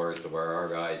work as far as to where our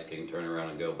guys can turn around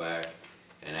and go back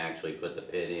and actually put the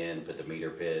pit in, put the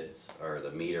meter pits, or the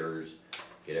meters,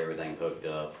 get everything hooked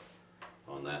up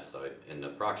on that side. And the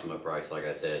approximate price, like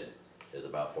I said, is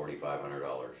about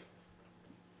 $4,500.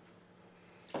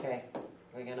 Okay,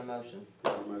 we get a motion.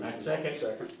 Motion, second.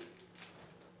 Second.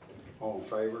 All in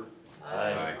favor?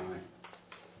 Aye. Aye.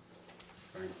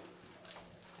 Okay.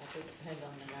 I could depend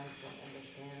on the guys that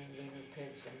understand meter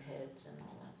pits and heads and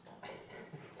all that stuff.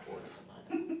 Of course, but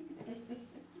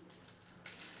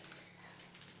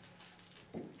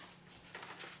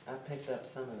I picked up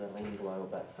some of the lean blow,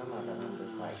 but some of them I'm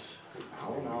just like,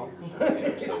 All no.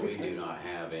 meters. So we do not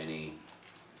have any.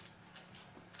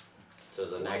 So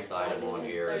the next item on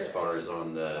here, as far as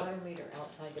on the, water meter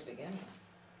outside to begin with.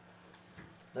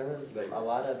 There was a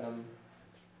lot of them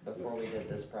before we did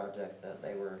this project that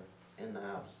they were in the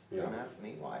house. Don't Yeah. ask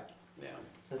me why. yeah,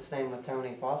 It's the same with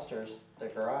Tony Foster's, the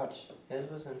garage, his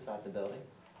was inside the building.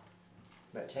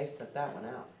 But Chase took that one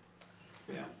out.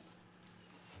 yeah,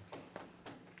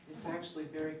 It's actually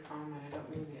very common, I don't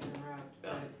mean to interrupt,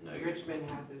 Yeah, no, but you're- Richmond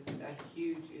had a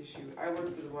huge issue. I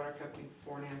worked for the water company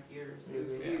for 4.5 years, it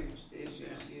was Yeah. huge, the issue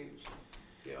was Yeah. huge.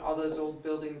 yeah. All those old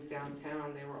buildings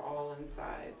downtown, they were all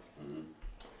inside. Mhm.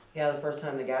 Yeah, the first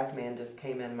time the gas man just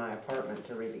came in my apartment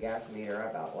to read the gas meter, I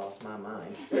about lost my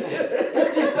mind.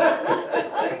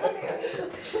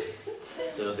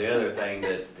 So the other thing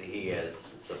that he has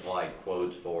supplied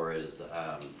quotes for is,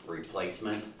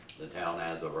 replacement. The town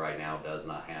as of right now does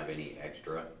not have any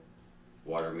extra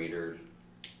water meters.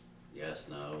 Yes,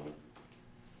 no,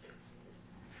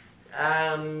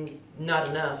 Not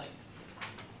enough.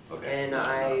 okay. And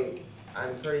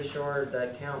I'm pretty sure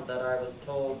the count that I was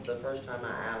told the first time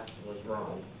I asked was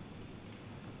wrong.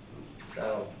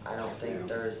 So I don't think Yeah.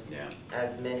 there's Yeah,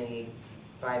 as many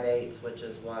 5/8s, which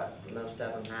is what most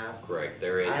of them have. correct,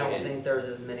 there is, I don't and think there's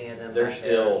as many of them They're back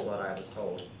there as still- what I was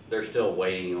told. they're still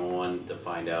waiting on to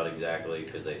find out exactly,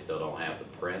 cause they still don't have the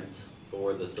prints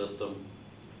for the system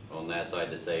on that side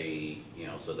to say, you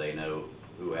know, so they know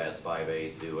who has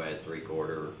 5/8, who has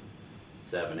 3/4,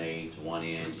 7/8, 1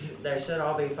 inch. They should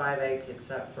all be 5/8s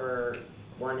except for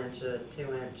 1 inch,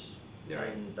 2 inch, Yeah.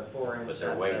 and the 4 inch. But they're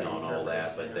at the waiting on all that,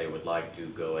 interface but they center. would like to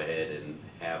go ahead and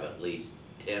have at least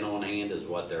 10 on hand is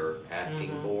what they're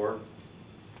asking Mhm. for.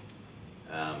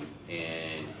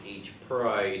 And each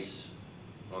price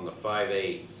on the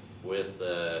 5/8 with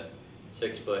the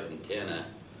 6-foot antenna,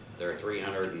 they're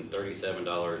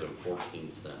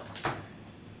 $337.14.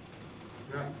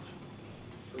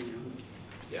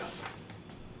 Yeah,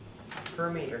 Per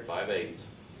meter. 5/8,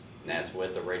 and that's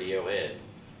with the radio head.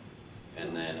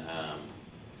 And then,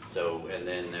 and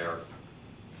then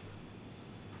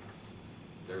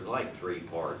there's like 3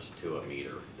 parts to a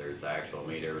meter. There's the actual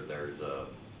meter, there's a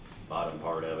bottom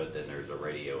part of it, then there's a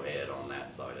radio head on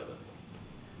that side of it.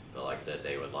 But like I said,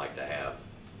 they would like to have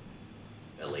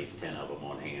at least 10 of them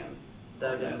on hand.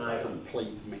 Doug and That's Mike.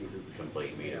 Complete meters.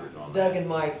 Complete meters on Doug that. and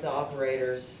Mike, the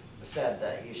operators, said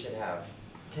that you should have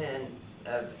 10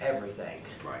 of everything.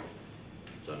 Right,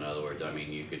 So in other words, I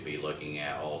mean, you could be looking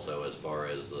at also as far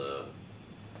as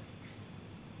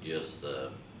just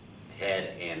the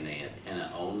head and the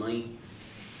antenna only.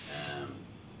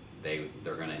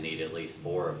 They're gonna need at least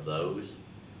 4 of those.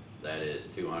 That is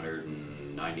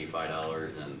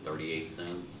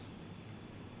 $295.38.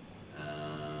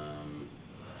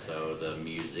 So the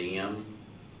museum,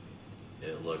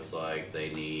 it looks like they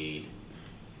need,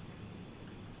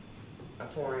 A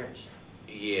 4-inch.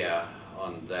 yeah,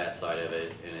 on that side of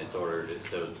it, and it's ordered,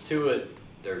 so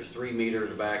there's 3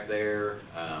 meters back there.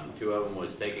 2 of them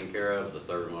was taken care of, the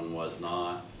third one was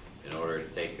not. In order to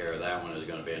take care of that one, is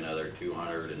gonna be another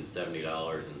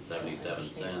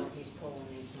 $270.77. He's pulling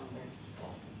these numbers.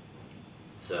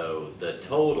 So the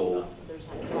total, There's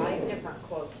like 5 different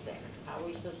quotes there. How are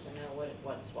we supposed to know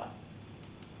what's what?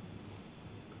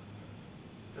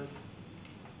 That's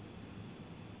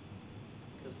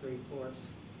the 3/4.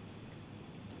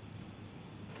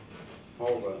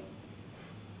 Hold up.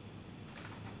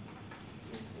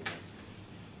 Let me see this.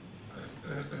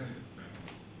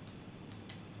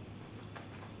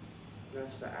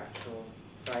 That's the actual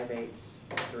 5/8,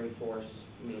 3/4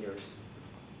 meters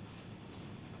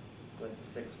with the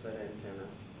 6-foot antenna,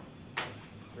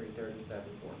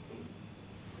 337.14.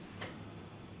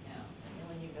 Yeah, and then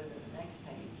when you go to the next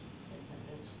page,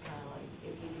 it's kind of like,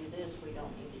 if you do this, we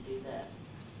don't need to do that.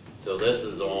 so this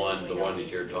is on the one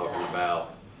that you're talking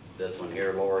about, this one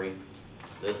here, Lori.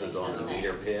 This is on the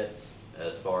meter pits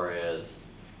as far as,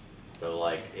 so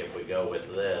like if we go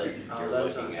with this, Oh, you're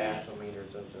those aren't looking the at, actual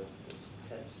meters, those are just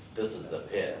pits. this is the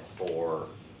pits for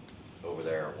over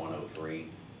there at 103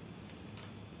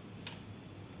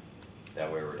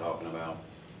 that we were talking about.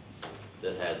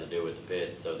 This has to do with the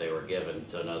pits, so they were given,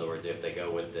 so in other words, if they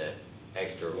go with the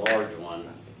extra large one,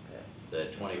 That's the pit.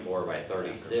 the 24 by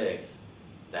 36,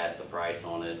 that's the price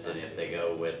on it. Then if they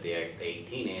go with the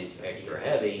 18-inch extra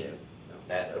heavy,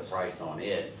 that's the price on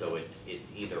it. So it's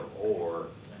either or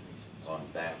on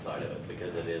that side of it,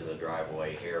 because it is a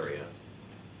driveway area.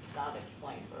 Not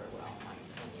explained very well, in my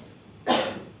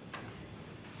opinion.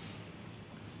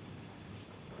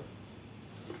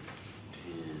 10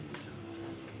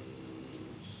 times,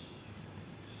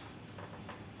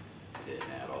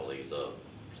 didn't add all these up,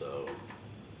 so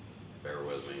bear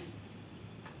with me.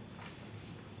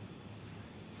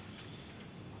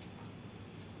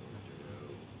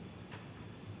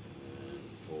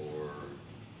 4 times.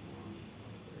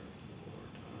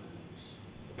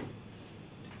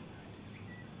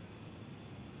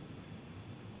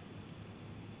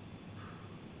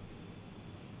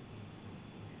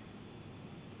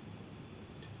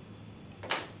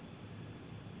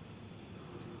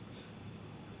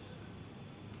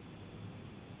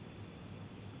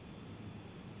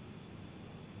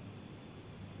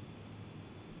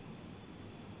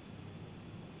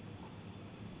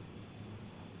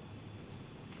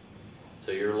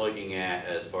 So you're looking at,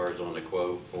 as far as on the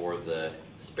quote for the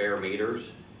spare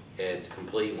meters, heads,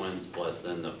 complete ones, plus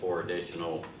then the 4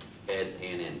 additional heads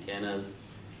and antennas.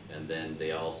 And then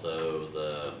the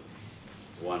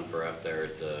one for up there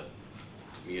at the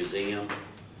museum,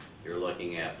 you're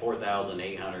looking at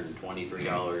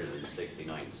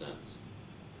 $4,823.69.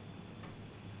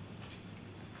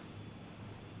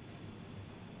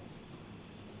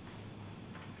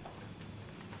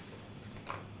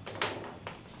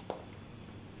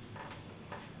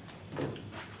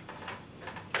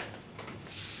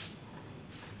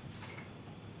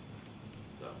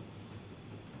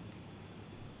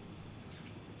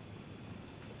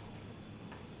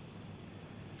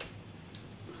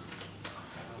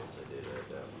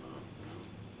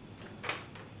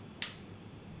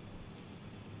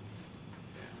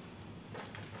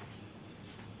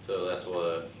 So that's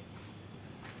what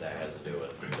that has to do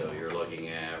with. So you're looking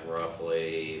at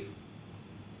roughly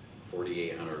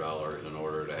 $4,800 in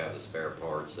order to have the spare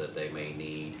parts that they may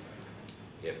need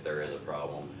if there is a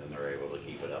problem and they're able to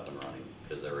keep it up and running,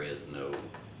 because there is no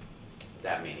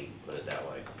that many, put it that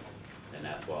way. And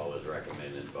that's what was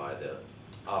recommended by the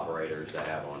operators to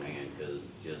have on hand, because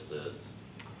just this,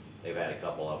 they've had a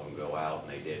couple of them go out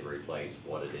and they did replace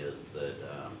what it is that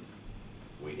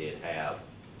we did have.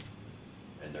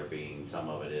 And there being, some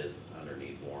of it is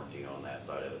underneath warranty on that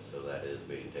side of it, so that is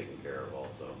being taken care of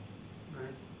also.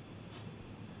 Right.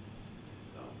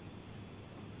 So.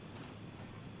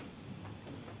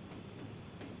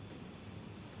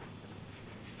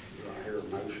 Do I hear a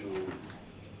motion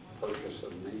on purchase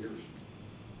of meters?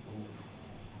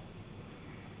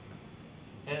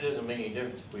 And it doesn't make any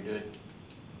difference if we do it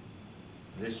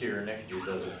this year or next year,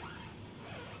 does it?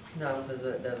 No, because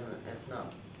it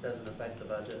doesn't affect the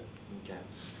budget. Okay.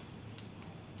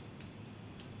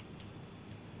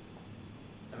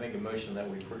 make a motion that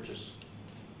we purchase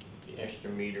the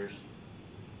extra meters,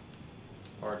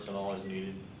 parts and all as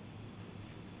needed.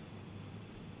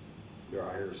 Do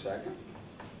I hear a second?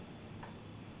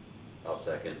 I'll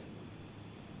second.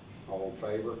 All in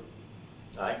favor?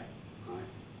 Aye.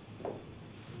 Aye.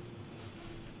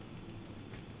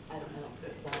 I don't know,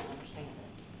 because I don't understand it.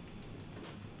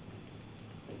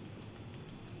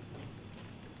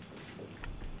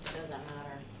 Doesn't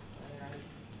matter whether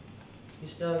You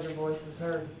still have your voices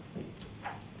heard.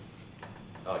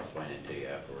 I'll explain it to you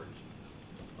afterwards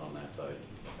on that side.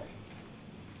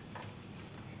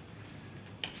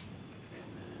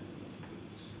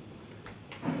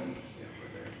 And then, yeah,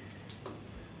 we're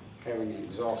there. Having an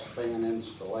exhaust fan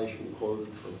installation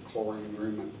quoted for the chlorine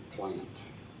room at the plant.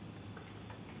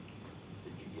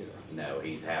 Did you get No,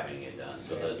 he's having it done,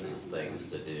 so this is things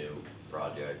to do,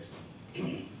 projects.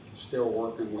 Still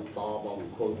working with Bob on a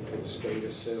quote for the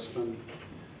SCADA system.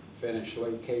 Finish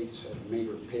locates at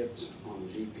meter pits on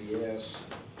GPS.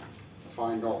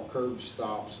 Find all curb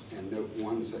stops and note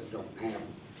ones that don't have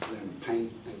them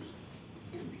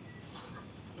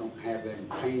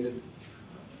painted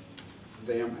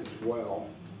them as well.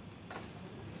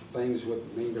 Things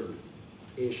with meter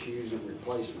issues and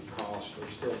replacement costs are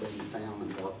still being found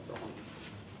and worked on.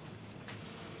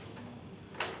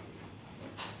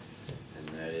 And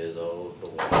that is all of the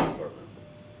water department.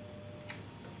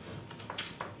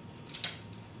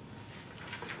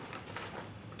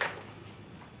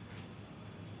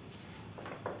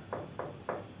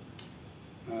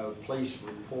 Police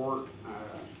report,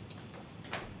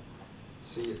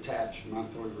 see attached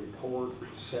monthly report,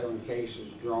 7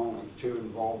 cases drawn with 2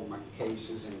 involvement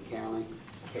cases in county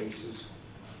cases.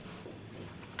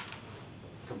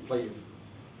 Completed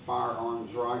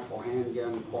firearms, rifle,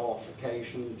 handgun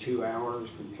qualification, 2 hours.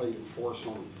 Completed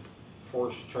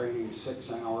force training,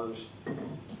 6 hours.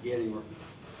 Getting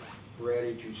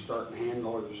ready to start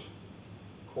handlers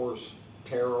course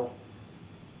Terrell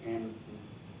and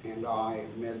I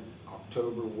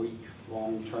mid-October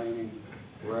week-long training.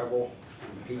 Rebel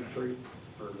and Petrie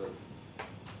are the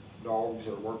dogs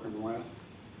they're working with.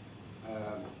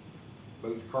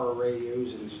 Both car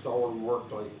radios installed and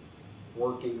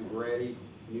working ready,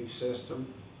 new system.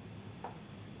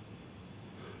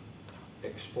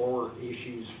 Explorer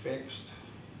issues fixed,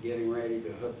 getting ready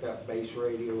to hook up base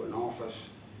radio in office,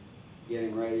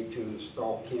 getting ready to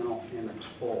install kennel in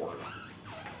Explorer.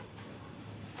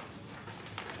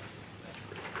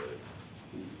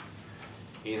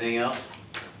 Anything else?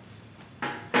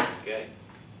 Okay.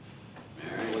 All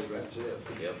I right. believe that's it.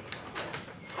 Yep.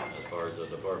 As far as the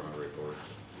department reports.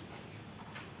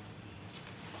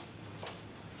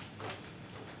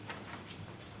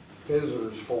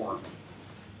 Visitors forum.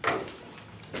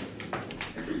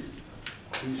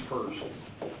 Who's first?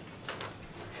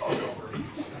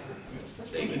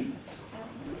 David?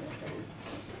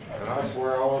 And I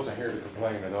swear I wasn't here to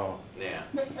complain at all. Yeah.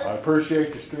 I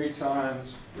appreciate the street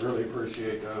signs, really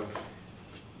appreciate those.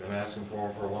 Been asking for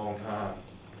them for a long time.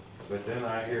 But then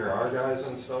I hear our guys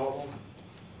install them.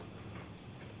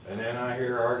 And then I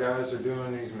hear our guys are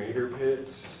doing these meter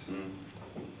pits.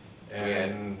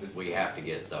 And We have to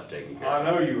get stuff taken care I of.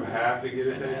 know you have to get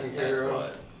it And taken that's care of.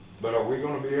 what, But are we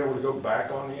gonna be able to go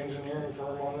back on the engineering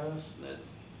firm on this? that's,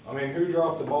 I mean, who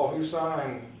dropped the ball? Who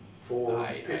signed for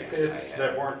I pits have-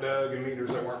 that weren't dug and meters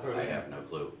that weren't put in? I have no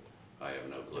clue. I have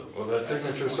no clue. Well, that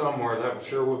signature somewhere, that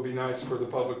sure would be nice for the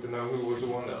public to know who was the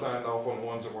one that signed off on the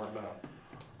ones that weren't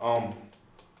done.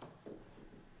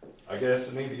 I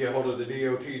guess I need to get hold of the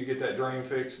DOT to get that drain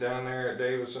fixed down there at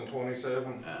Davis and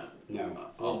 27. No,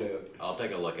 I'll do it. I'll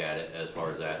take a look at it as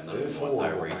far as that, and then It's once I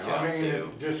horrible, reach man. out I mean, to,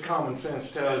 just common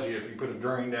sense tells you if you put a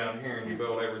drain down here and you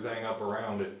build everything up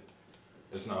around it,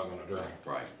 it's not gonna drain.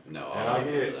 right, no, And I'll I look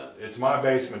get, for that. it's my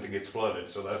basement that gets flooded,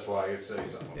 so that's why I say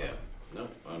something. Yeah, no,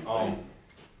 I understand.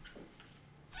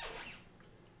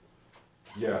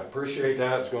 Yeah, appreciate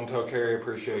that, it's gonna tell Kerry,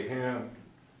 appreciate him.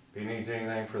 If he needs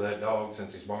anything for that dog,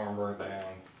 since his barn burnt down,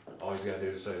 all he's gotta do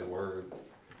is say the word.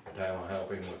 The town will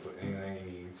help him with anything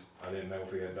he needs. I didn't know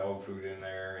if he had dog food in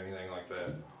there, or anything like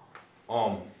that.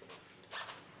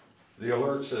 The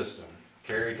alert system,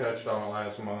 Kerry touched on it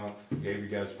last month, gave you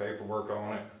guys paperwork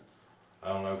on it. I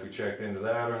don't know if you checked into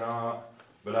that or not,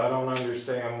 but I don't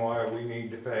understand why we need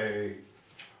to pay,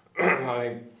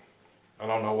 I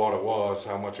don't know what it was,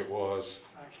 how much it was,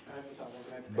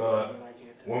 but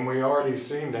when we already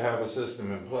seem to have a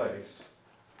system in place.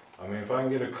 I mean, if I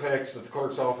can get a text that the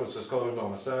clerk's office is closed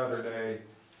on a Saturday,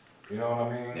 you know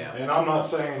what I mean? Yeah. And I'm not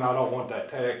saying I don't want that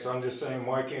text, I'm just saying,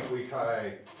 why can't we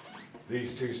tie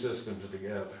these two systems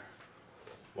together?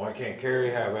 Why can't Kerry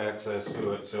have access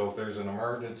to it, so if there's an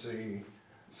emergency,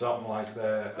 something like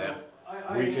that. Yeah.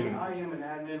 I We am, can- I am an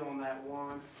admin on that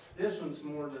one. This one's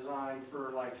more designed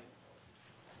for like,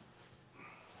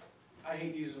 I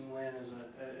hate using Lynn as a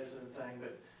thing,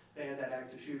 but they had that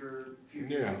active shooter a few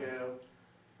years Yeah. ago.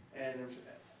 And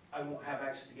I won't have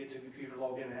access to get to a computer,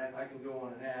 log in, and I can go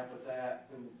on an app with that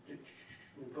and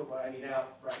put what I need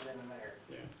out right then and there.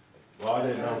 Well, I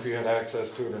didn't know if you had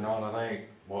access to it or not. I think,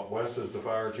 what Wes is the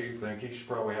fire chief, think he should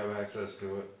probably have access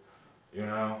to it, you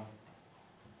know?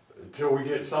 Until we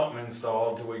get something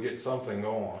installed, till we get something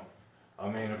going. I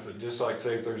mean, if, just like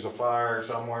say if there's a fire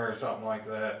somewhere or something like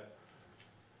that,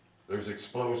 there's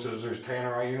explosives, there's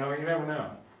tannerite, you know, you never know.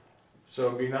 So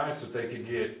it'd be nice if they could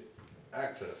get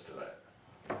access to that.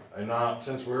 And not,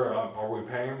 since are we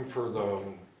paying for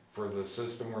the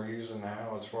system we're using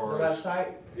now as The far as,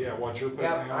 website? yeah, what you're putting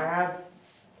Yep, out?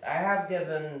 I have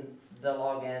given the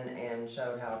login and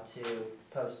showed how to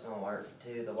post an alert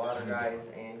to the water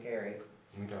guys and Gary.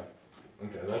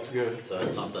 Okay, that's good. So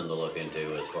that's something to look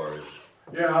into as far as,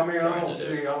 Yeah, I mean, Trying to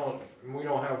do. we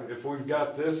don't have, if we've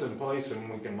got this in place and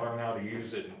we can learn how to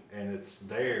use it and it's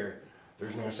there,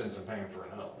 there's no sense in paying for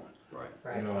another one.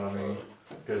 right. You know what I mean?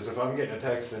 Cause if I'm getting a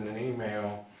text and an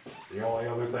email, the only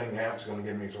other thing the app's gonna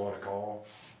give me is what to call.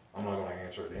 I'm not gonna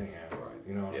answer it anyhow, Right.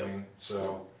 you know what Yep. I mean?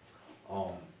 So,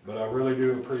 but I really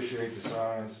do appreciate the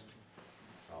signs.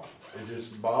 It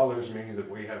just bothers me that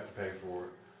we have to pay for it.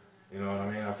 You know what I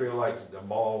mean? I feel like the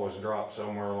ball was dropped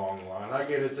somewhere along the line. I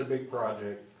get it's a big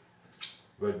project,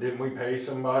 but didn't we pay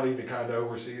somebody to kinda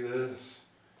oversee this?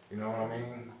 You know what I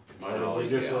mean? My Or did we knowledge,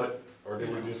 just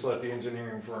yeah. let the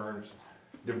engineering firms,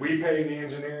 did we pay the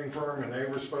engineering firm and they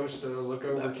were supposed to look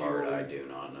over That part I QA? do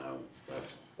not know.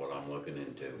 That's what I'm looking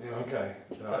into. Yeah, okay,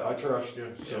 I trust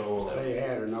you, so, They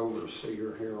had an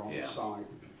overseer here on Yeah. site.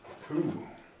 who?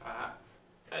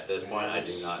 At this point, I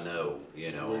do not know,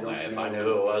 you know, We don't if I know. knew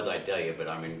who it was, I'd tell you, but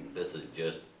I mean, this is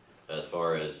just, as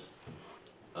far as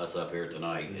us up here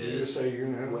tonight Did you just is, say you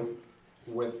knew?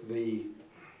 With the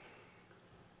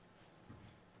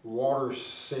water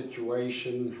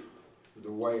situation,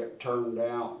 the way it turned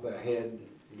out, the head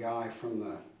guy from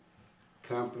the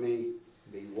company,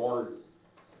 the water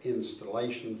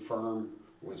installation firm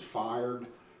was fired.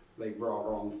 They brought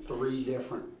on 3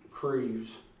 different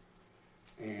crews,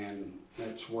 and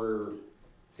that's where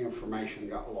information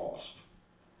got lost.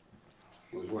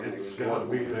 Was when they It's was gotta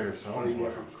working be with there 3 somewhere.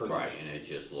 different crews. right, and it's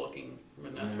just looking,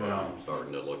 and that's what Yeah. I'm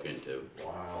starting to look into.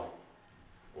 Wow,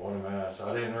 what a mess,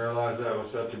 I didn't realize that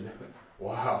was such a,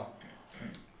 wow.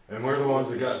 And we're the ones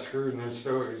that got screwed in this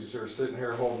story, they're sitting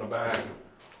here holding the bag.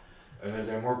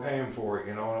 And we're paying for it,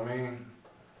 you know what I mean?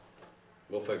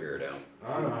 We'll figure it out.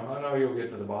 I know you'll get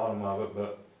to the bottom of it,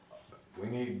 but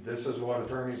this is what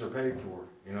attorneys are paid for,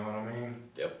 you know what I mean?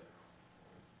 Yep.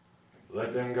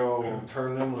 Let them go,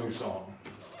 turn them loose on them,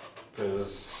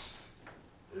 cause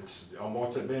it's,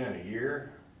 what's it been, a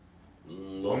year? A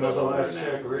little When bit was the longer last than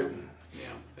that. check written?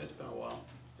 Yeah, it's been a while,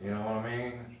 You know what I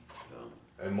mean?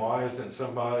 so. And why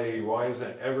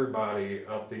isn't everybody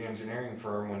up the engineering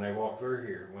firm when they walk through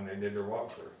here, when they did their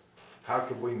walkthrough? How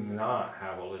could we not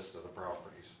have a list of the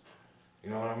properties? You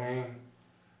know what I mean?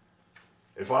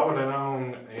 If I would've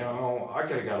known, you know, I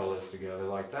could've got a list together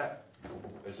like that.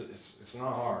 It's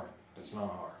not hard, it's not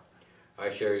hard. I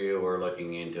assure you, we're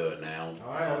looking into it now,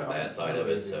 on that side of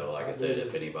it, so like I said,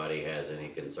 if anybody has any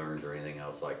concerns or anything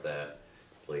else like that,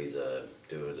 please,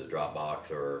 do the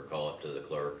Dropbox or call up to the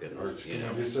clerk and, Or you can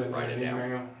know, you just send me write an it down.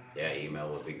 email? Yeah,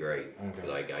 email would be great, cause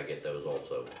Okay. I get those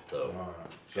also, so, Alright,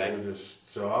 so Okay.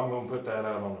 so I'm gonna put that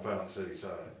out on the Fountain City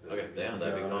side. Okay, yeah,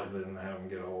 that'd be fine. Then have them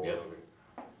get a hold of Yep.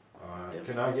 it. Alright, Yep.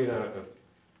 can I get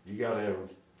you gotta have,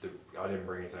 I didn't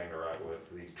bring anything to write with,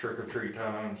 the trick or treat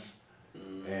times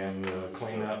and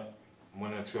clean up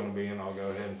when it's gonna be, and I'll go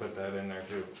ahead and put that in there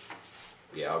too.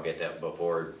 yeah, I'll get that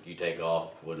before you take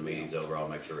off, when the meeting's over, I'll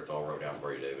make sure it's all wrote down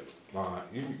for you, David. Alright,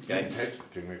 you Okay. can text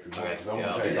it to me if you want, Okay, cause I'm yeah,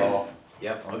 gonna I'll do take that. off.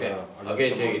 Yep, I'm okay, gonna- I I'll got get it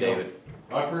to somewhere you, to go. David.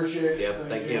 I appreciate it. Yep,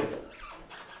 thank you.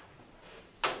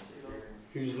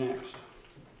 Who's next?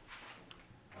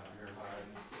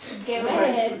 Go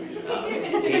ahead.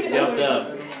 He jumped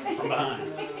up. From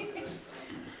behind.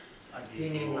 Do you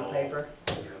need my paper?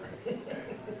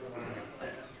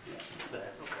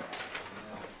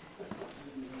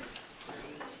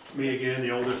 It's me again,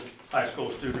 the oldest high school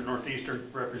student at Northeastern,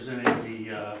 representing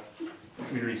the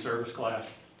community service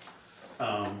class.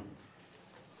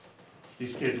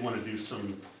 These kids want to do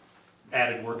some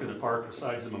added work in the park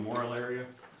besides the memorial area.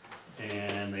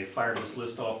 And they fired this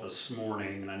list off this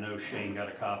morning, and I know Shane got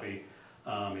a copy,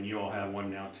 and you all have one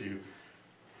now too.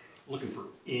 Looking for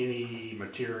any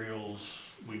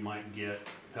materials we might get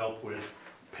help with,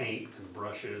 paint and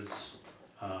brushes,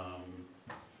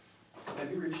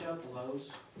 Have you reached out to Lowe's?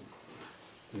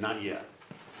 Not yet.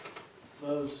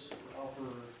 Lowe's offer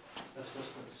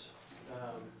assistance,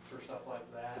 for stuff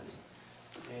like that.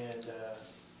 And,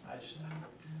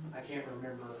 I can't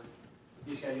remember,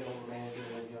 you just gotta get on the manager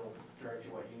and he'll direct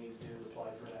you what you need to do to apply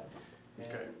for that. And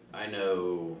Okay. I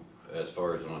know, as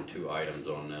far as on 2 items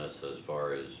on this, as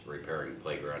far as repairing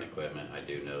playground equipment, I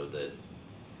do know that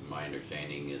my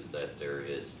understanding is that there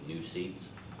is new seats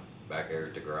back there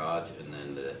at the garage, and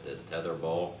then this tether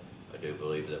ball, I do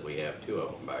believe that we have 2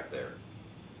 of them back there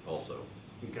also.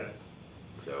 Okay.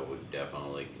 So we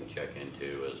definitely can check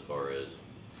into as far as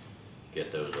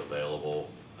get those available.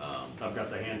 I've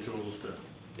got the hand tools to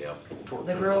Yep, torque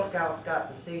The those Girl up. Scouts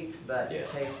got the seats, but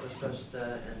Yes. Chase was supposed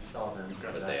to install them.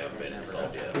 Okay. but they haven't been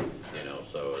installed yet, you know,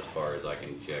 so as far as I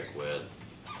can check with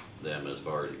them as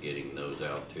far as getting those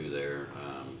out to there,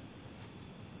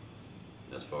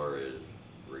 as far as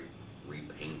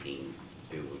repainting,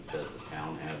 does the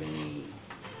town have any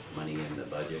money in the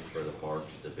budget for the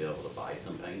parks to be able to buy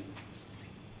some paint?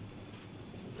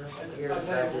 This year's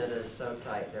budget is so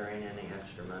tight, there ain't any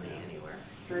extra money anywhere.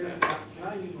 Trina, can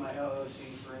I use my LOC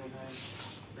for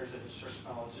anything? Or is it just certain,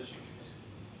 oh, it's just,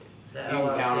 The You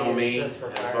can count LLC on is me, just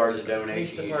for as fire- far as the police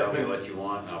donation, you tell me department what you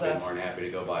want, I'll be stuff. more than happy to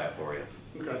go buy it for you.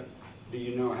 Okay. Do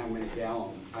you know how many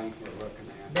gallons of paint we're looking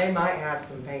at? They might have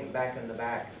some paint back in the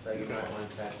back, so you might want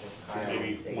to check with Kyle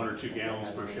Maybe and see 1 or 2 if they gallons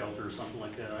have per any. shelter or something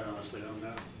like that. I honestly don't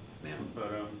know. Yeah.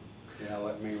 But, Yeah,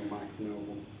 let me or Mike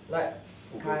know. Let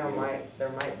We'll Kyle go get it. might, there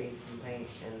might be some paint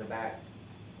in the back.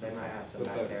 They might have some But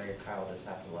back the- there, Kyle just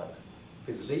have to look.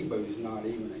 Gazebo's not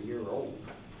even a year old.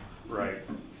 right.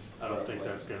 I don't think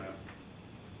that's gonna,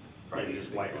 maybe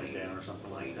just whiten it down or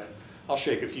something like that. I'll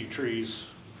shake a few trees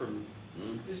from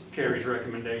Hmm? just, Carrie's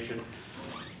recommendation.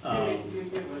 you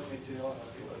get with me too, I'll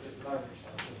help you with it, but I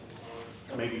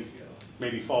understand. Maybe-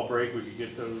 Maybe fall break, we could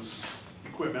get those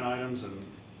equipment items and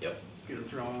Yep, get them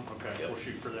thrown. Okay, Yep. we'll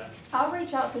shoot for that. I'll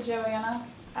reach out to Joanna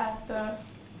at the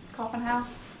Coffin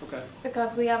House Okay.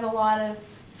 because we have a lot of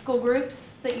school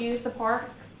groups that use the park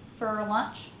for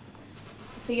lunch.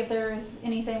 To see if there's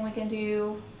anything we can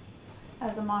do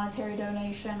as a monetary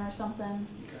donation or something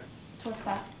Okay. towards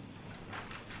that.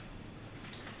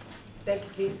 Thank you,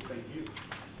 Keith. Thank you.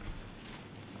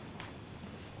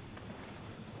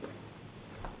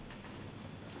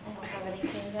 I don't have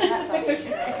anything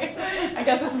to I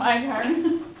guess it's my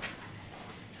turn.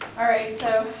 All right,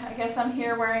 so I guess I'm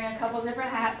here wearing a couple different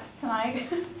hats tonight.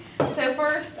 So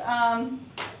first,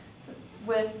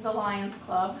 with the Lions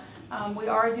Club, we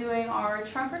are doing our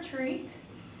trunk or treat,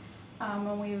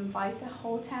 and we invite the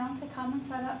whole town to come and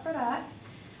set up for that.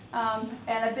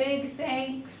 And a big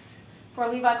thanks for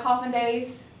Levi Coffin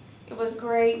Days. It was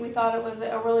great. We thought it was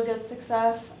a really good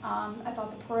success. I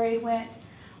thought the parade went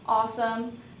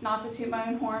awesome. Not to toot my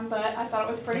own horn, but I thought it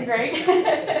was pretty great.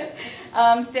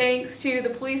 Thanks to the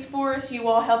police force, you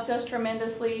all helped us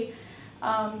tremendously.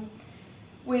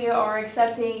 We are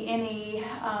accepting any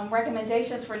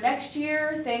recommendations for next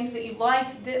year, things that you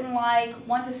liked, didn't like,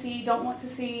 want to see, don't want to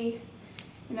see.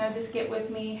 You know, just get with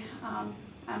me.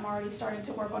 I'm already starting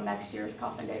to work on next year's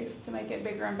Coffin Days to make it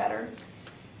bigger and better.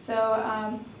 So,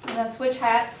 and then switch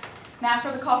hats. Now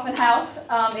for the Coffin House,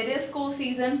 it is school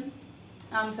season.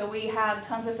 So we have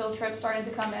tons of field trips starting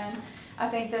to come in. I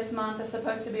think this month is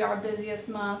supposed to be our busiest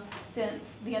month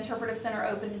since the Interpretive Center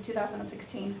opened in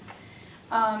 2016.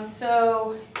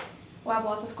 So we'll have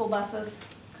lots of school buses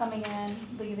coming in,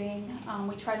 leaving.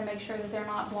 We try to make sure that they're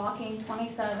not blocking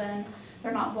 27.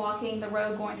 They're not blocking the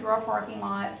road going through our parking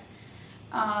lot.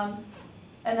 And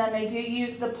then they do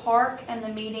use the park and the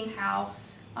meeting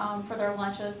house for their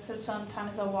lunches. So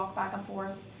sometimes they'll walk back and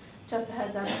forth. Just a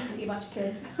heads up, if you see a bunch of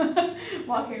kids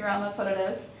walking around, that's what it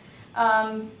is.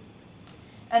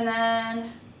 And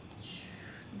then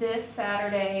this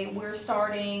Saturday, we're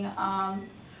starting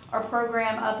our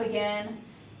program up again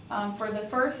for the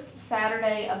first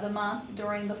Saturday of the month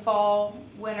during the fall,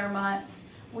 winter months.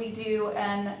 We do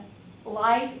an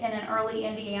Life in an Early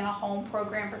Indiana Home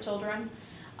program for children.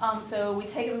 So we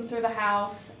take them through the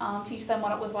house, teach them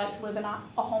what it was like to live in a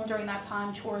home during that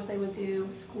time, chores they would do,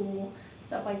 school,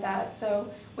 stuff like that.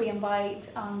 So we invite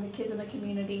the kids in the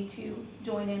community to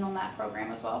join in on that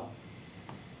program as well.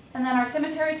 And then our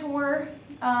cemetery tour,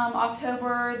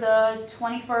 October the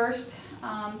 21st,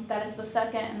 that is the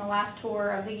second and the last tour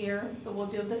of the year that we'll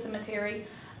do of the cemetery.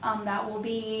 That will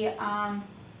be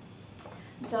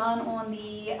done on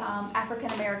the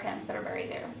African Americans that are buried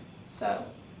there. So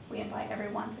we invite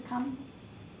everyone to come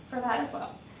for that as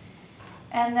well.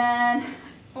 And then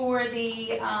for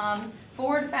the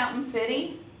Ford Fountain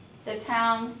City, the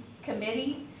town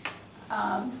committee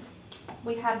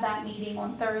we have that meeting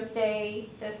on Thursday,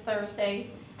 this Thursday,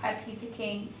 at Pizza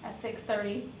King at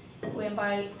 6:30. We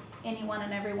invite anyone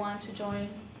and everyone to join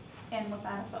in with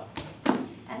that as well.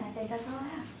 And I think that's all I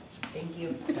have. Thank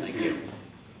you. Thank you.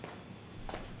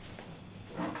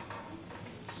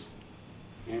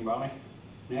 Anybody?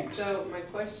 Next? So my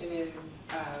question is,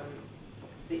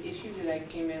 the issue that I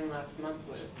came in last month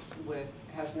with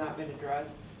has not been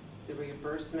addressed, the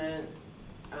reimbursement.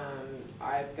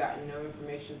 I've gotten no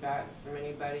information back from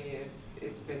anybody if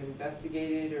it's been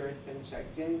investigated or it's been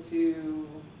checked into.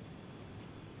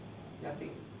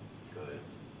 Nothing. Go ahead.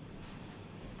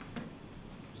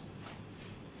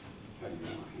 How do you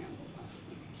want to handle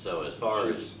that? So as far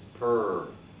as per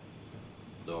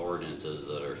the ordinances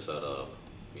that are set up,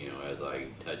 you know, as I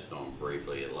touched on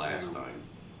briefly at last time,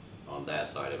 on that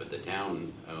side of it, the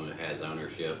town has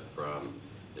ownership from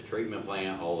the treatment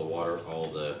plant, all the water,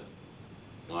 all the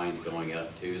lines going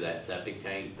up to that septic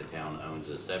tank. The town owns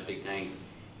the septic tank.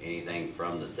 Anything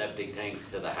from the septic tank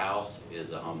to the house is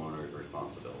the homeowner's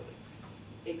responsibility.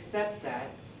 Except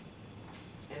that,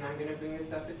 and I'm gonna bring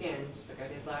this up again, just like I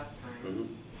did last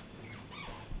time.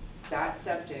 That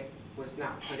septic was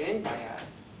not put in by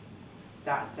us.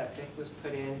 That septic was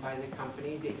put in by the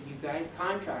company that you guys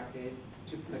contracted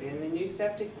to put in the new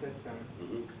septic system.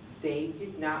 They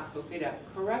did not hook it up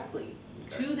correctly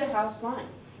to the house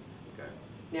lines. Okay.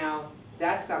 Now,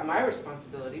 that's not my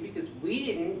responsibility because we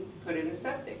didn't put in the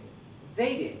septic.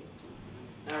 They did,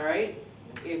 all right?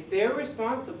 If they're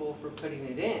responsible for putting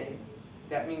it in,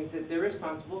 that means that they're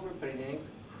responsible for putting it in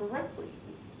correctly.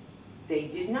 They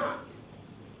did not.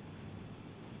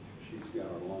 She's got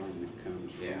a line that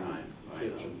comes from Yeah, the I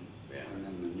know. kitchen Yeah. and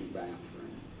then the new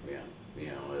bathroom. Yeah, you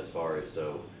know, as far as,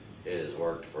 so it has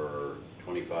worked for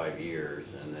 25 years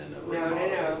and then the remodel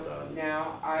is done.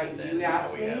 Now, And then you now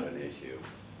asked we me, have an issue.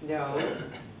 no.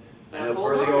 I Now, know hold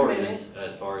per the on a ordinance,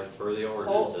 as far as per the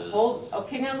ordinances.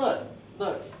 Okay, now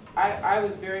look, I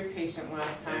was very patient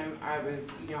last time. I was,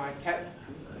 you know, I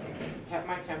kept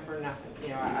my temper, nothing, you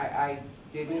know, I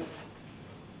didn't.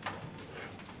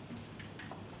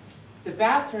 The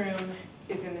bathroom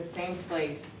is in the same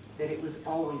place that it was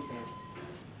always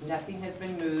in. Nothing has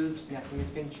been moved, nothing has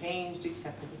been changed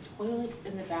except for the toilet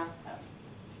and the bathtub.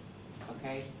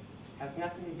 Okay? Has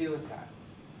nothing to do with that.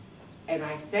 And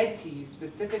I said to you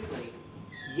specifically,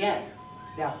 yes,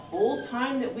 the whole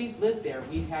time that we've lived there,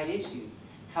 we've had issues.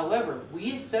 However,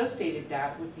 we associated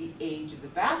that with the age of the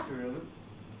bathroom,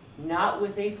 not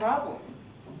with a problem.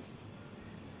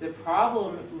 The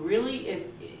problem really,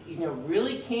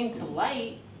 really came to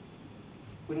light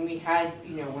when we had,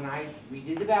 when I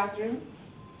redid the bathroom,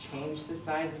 changed the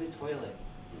size of the toilet.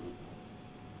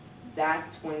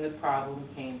 That's when the problem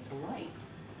came to light.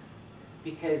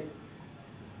 Because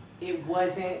it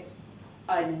wasn't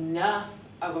enough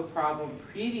of a problem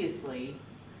previously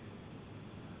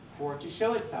for it to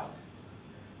show itself.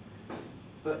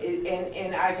 But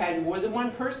and I've had more than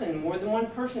one person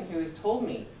who has told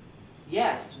me,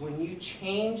 yes, when you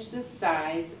change the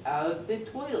size of the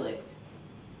toilet,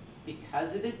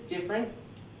 because of the different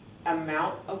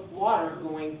amount of water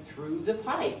going through the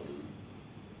pipe,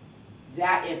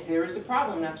 that if there is a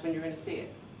problem, that's when you're going to see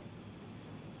it.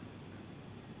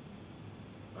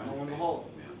 Lo and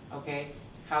behold, okay?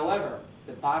 However,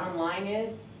 the bottom line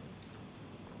is,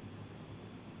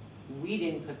 we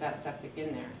didn't put that septic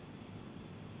in there.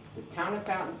 The town of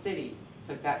Fountain City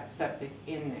put that septic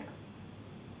in there.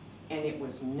 And it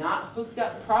was not hooked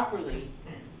up properly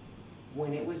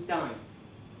when it was done.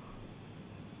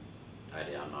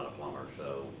 I'm not a plumber,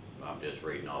 so I'm just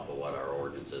reading off of what our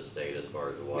ordinances state as far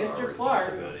as what our Mr.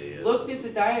 Clark responsibility is. looked at the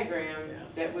diagram Yeah.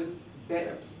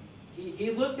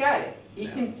 he looked at it. He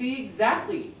Yeah. can see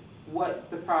exactly what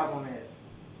the problem is.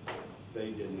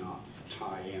 They did not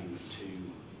tie into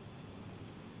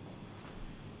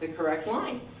The correct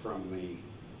line. from the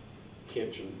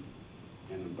kitchen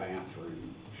and the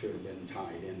bathroom. Should have been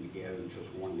tied in together, and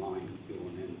just one line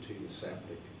going into the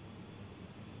septic.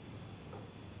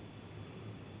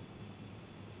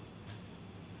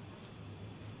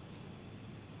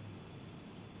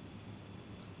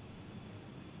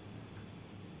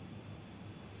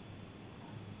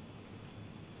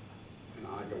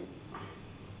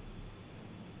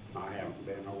 And I haven't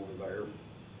been over there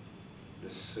to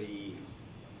see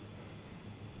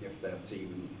if that's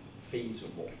even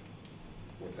feasible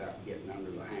without getting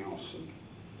under the house and.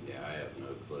 Yeah, I have no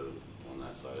clue on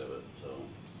that side of it, so.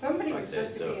 Somebody Like was I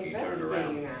said, supposed so to if be you turn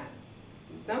around- investigating that.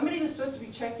 Somebody was supposed to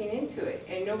be checking into it,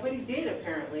 and nobody did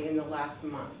apparently in the last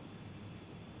month.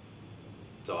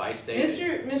 So I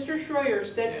stated. Mr. Schroyer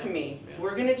said to Yeah, me, yeah.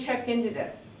 we're gonna check into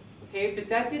this, okay, but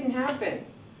that didn't happen.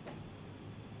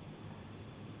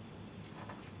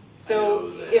 So know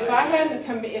that if I I-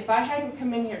 hadn't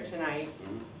come in here tonight,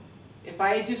 Mhm. if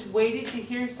I had just waited to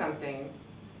hear something,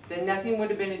 then nothing would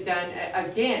have been done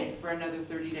again for another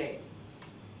 30 days.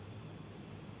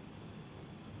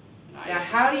 Now,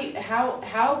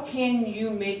 how can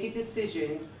you make a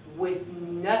decision with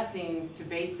nothing to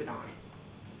base it on?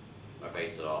 I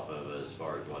base it off of as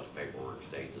far as what the paperwork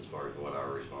states, as far as what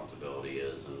our responsibility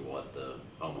is and what the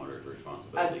homeowner's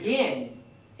responsibility is. Again,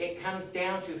 it comes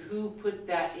down to who put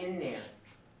that in there.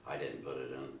 I didn't put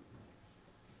it in.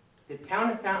 The town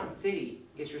of Fountain City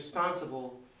is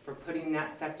responsible for putting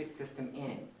that septic system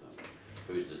in.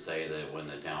 Who's to say that when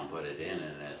the town put it in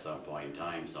and at some point in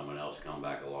time, someone else come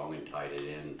back along and tied it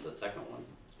in the second one?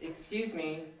 Excuse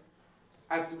me,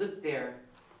 I've lived there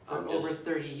for I'm just- over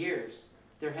 30 years.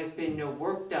 There has been no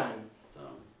work done, So,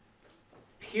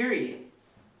 period,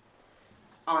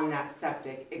 on that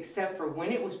septic, except for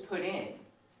when it was put in.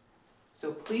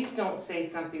 So please don't say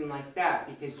something like that,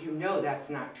 because you know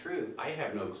that's not true. I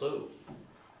have no clue.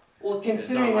 Well, not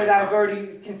considering my that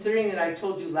property. considering that I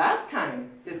told you last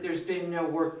time that there's been no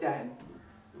work done.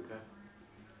 Okay.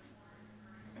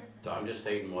 So I'm just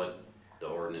stating what the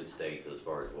ordinance states as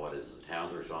far as what is the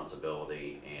town's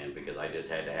responsibility, and because I just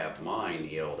had to have mine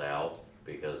healed out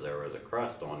because there was a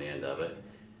crust on the end of it.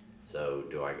 So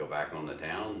do I go back on the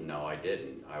town? No, I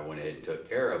didn't. I went ahead and took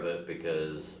care of it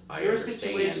because I Your understand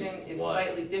situation is what-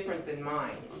 slightly different than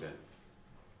mine, Okay,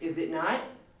 is it not?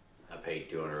 I paid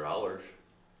 $200.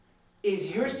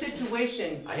 Is your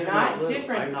situation I have not no clue.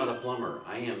 different? I'm not a plumber.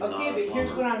 I am not a Okay, plumber. but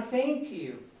here's what I'm saying to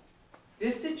you.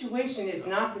 This situation is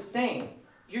not the same.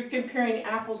 You're comparing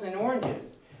apples and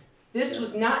oranges. This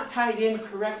was not tied in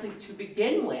correctly to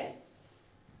begin with.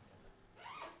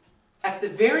 At the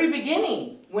very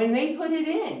beginning, when they put it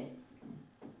in.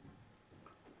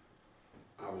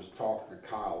 I was talking to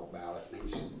Kyle about it,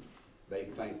 and they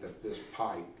think that this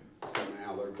pipe coming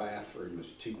out of their bathroom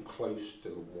is too close to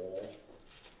the wall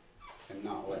and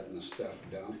not letting the stuff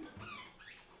dump.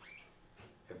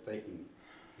 If they can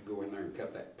go in there and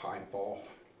cut that pipe off.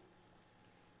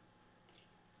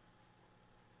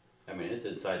 I mean, it's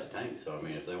inside the tank, so I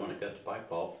mean, if they wanna cut the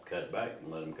pipe off, cut it back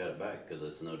and let them cut it back, cause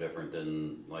it's no different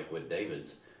than like with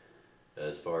David's.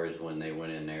 As far as when they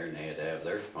went in there and they had to have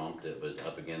theirs pumped, it was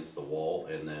up against the wall,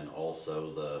 and then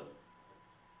also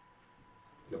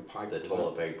The pipe the was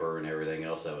toilet up. paper and everything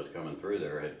else that was coming through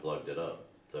there had plugged it up.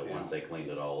 So once Yeah. they cleaned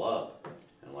it all up,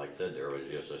 and like I said, there was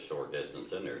just a short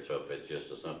distance in there, so if it's just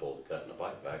a simple cutting the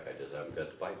pipe back, I just have them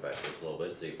cut the pipe back just a little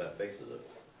bit, see if that fixes it.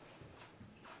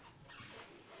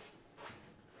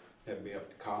 That'd be up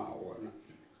to Kyle, wouldn't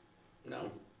it? No,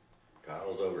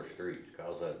 Kyle's over streets,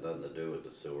 Kyle's had nothing to do with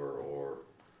the sewer or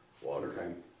water.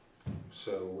 Okay,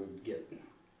 so we'd get,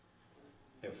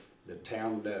 if the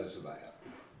town does that,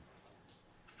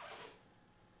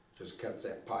 just cuts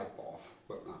that pipe off,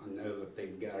 but I know that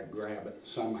they've gotta grab it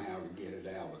somehow to get it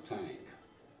out of the tank.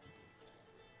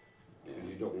 And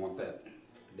you don't want that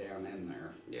down in there.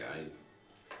 Yeah,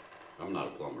 I'm not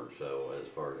a plumber, so as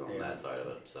far as on Yeah. that side of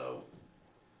it, so.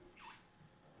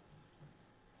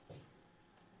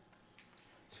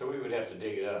 So we would have to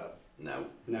dig it up? No,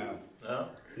 No, No?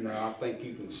 no, I think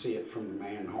you can see it from the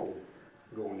manhole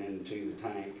going into the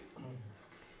tank.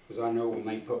 Cause I know when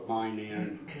they put mine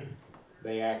in,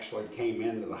 they actually came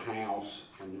into the house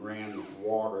and ran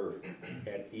water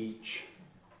at each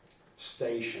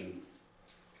station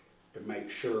to make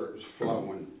sure it was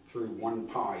flowing through one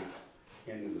pipe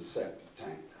into the septic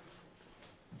tank.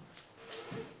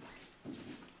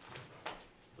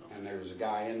 And there was a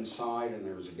guy inside and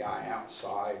there was a guy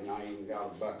outside, and I even got a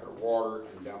bucket of water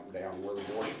and dumped down where the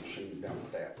washing machine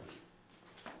dumped at.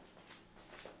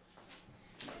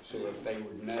 So that they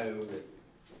would know that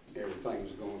everything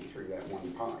was going through that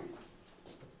one pipe.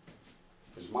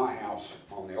 Because my house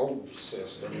on the old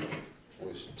system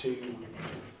was two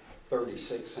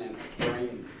 36-inch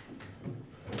drain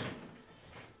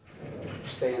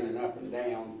standing up and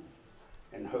down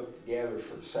and hooked together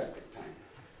for the septic tank.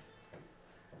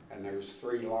 And there was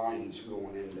 3 lines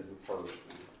going into the first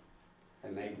one.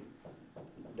 And they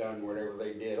done whatever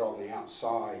they did on the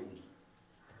outside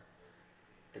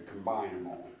to combine them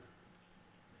all.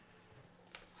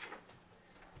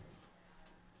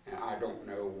 And I don't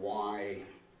know why.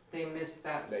 They missed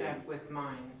that step with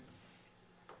mine.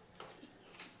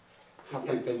 I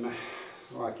think they,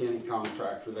 like any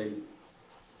contractor, they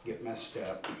get messed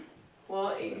up.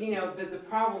 Well, you know, but the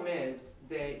problem is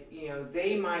that, you know,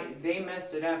 they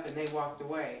messed it up and they walked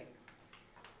away.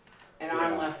 And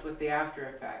I'm Yeah. left with the after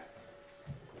effects.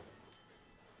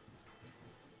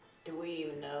 Do we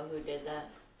even know who did that?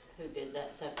 Who did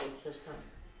that septic system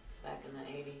back in the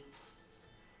 80s?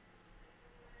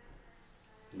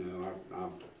 No, I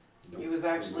don't. It was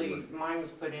actually, remember. mine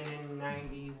was put in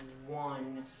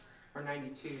 91 or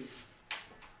 92.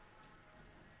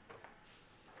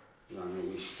 I know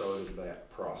we started that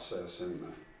process in the, I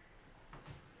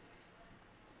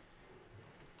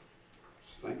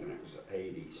was thinking it was the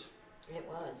 80s. It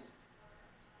was.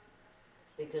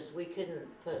 Because we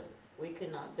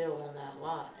could not build on that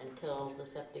lot until the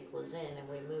septic was in, and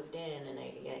we moved in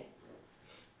 88.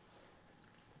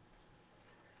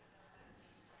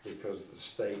 Because the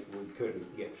state, we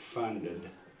couldn't get funded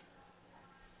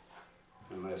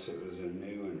unless it was a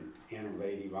new and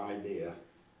innovative idea.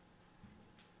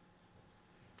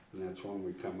 And that's when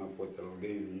we come up with the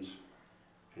lagoons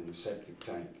and the septic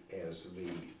tank as the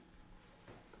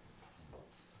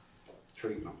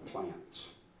treatment plants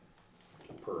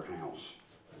per house.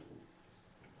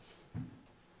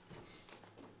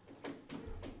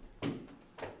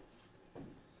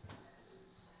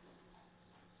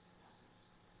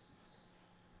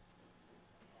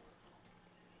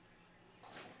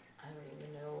 I don't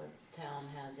even know if the town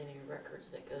has any records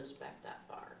that goes back that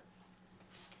far.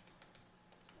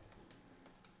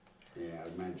 Yeah, I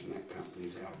imagine that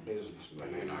company's out of business,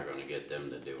 But you're not gonna get them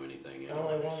to do anything The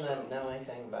only anyway, one so. that know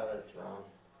anything about it's Ron.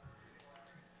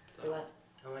 Do what?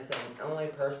 Only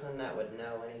person that would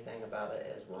know anything about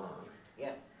it is Ron.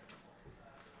 Yep.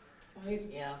 Well, he's,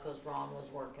 Yeah, cause Ron was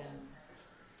working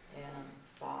and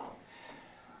Bob.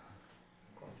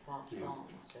 Of course, Bob's Yeah. gone,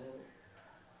 so,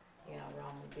 yeah,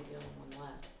 Ron would be the only one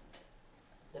left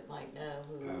that might know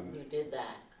who did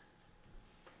that.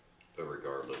 But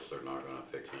regardless, they're not gonna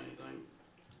fix anything.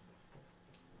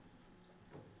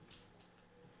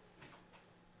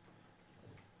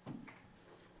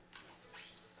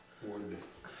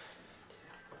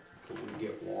 Could we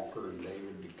get Walker and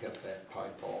David to cut that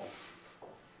pipe off?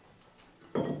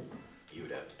 You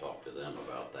would have to talk to them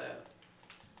about that.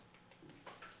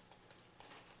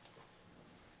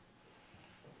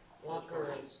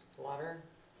 Walker is water.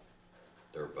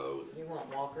 They're both, You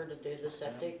want Walker to do the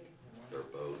septic? they're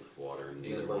both water, and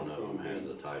They're neither both one of them gonna has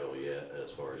be- a title yet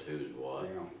as far as who's what.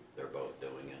 Yeah, They're both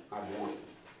doing it. I'd want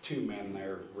two men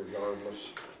there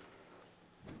regardless.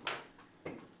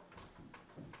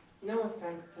 no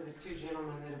offense to the two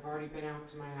gentlemen that have already been out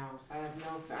to my house. I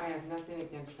have nothing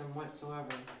against them whatsoever.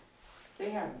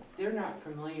 They're not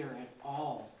familiar at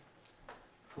all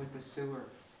with the sewer.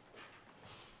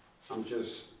 I'm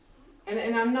just,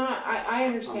 And I'm not, I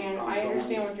understand, I'm I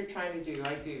understand going- what you're trying to do,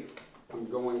 I do. I'm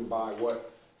going by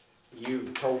what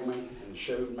you've told me and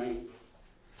showed me,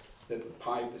 that the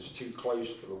pipe is too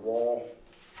close to the wall,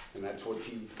 and that's what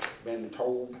you've been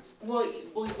told. Well,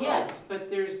 yes, but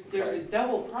there's a Okay.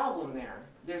 double problem there.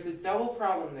 There's a double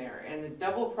problem there, and the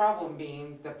double problem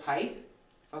being the pipe,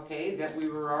 okay, that we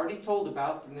were already told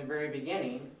about from the very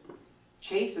beginning.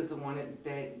 Chase is the one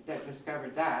that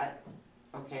discovered that,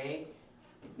 okay?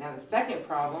 Now, the second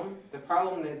problem, the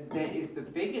problem that is the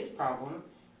biggest problem,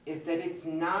 is that it's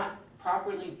not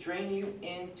properly draining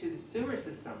into the sewer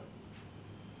system.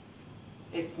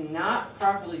 It's not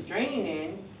properly draining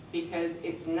in because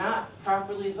it's not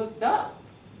properly hooked up.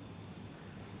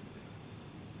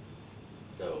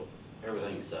 So,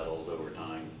 everything settles over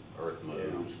time, earth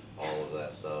moves, all of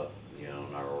that stuff, you know,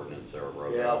 in our ordinance are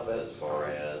wrote Yeah, up as that's far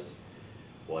fine. as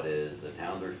what is the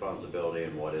town's responsibility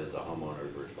and what is the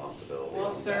homeowner's responsibility. Well,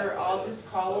 on sir, that I'll side. just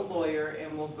call a lawyer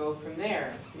and we'll go from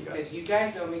there, Okay. because you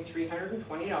guys owe me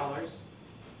 $320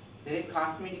 that it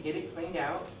cost me to get it cleaned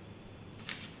out,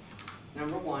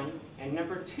 number one. And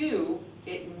number two,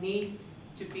 it needs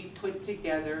to be put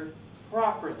together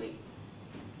properly.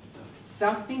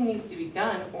 Something needs to be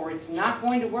done or it's not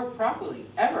going to work properly,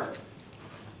 ever.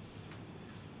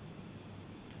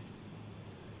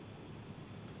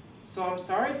 So I'm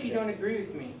sorry if you don't agree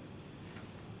with me.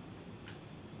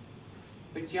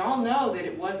 But y'all know that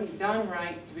it wasn't done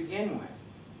right to begin with.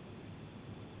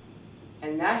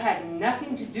 And that had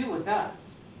nothing to do with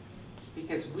us.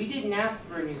 Because we didn't ask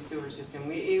for a new sewer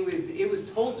system. It was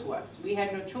told to us. We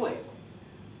had no choice.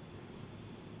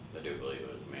 I do believe it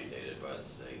was mandated by the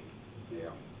state. Yeah.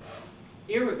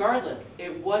 Irregardless,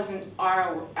 it wasn't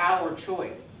our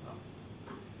choice.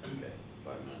 Okay,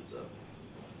 5 minutes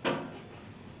up.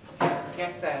 Like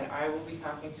I said, I will be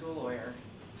talking to a lawyer.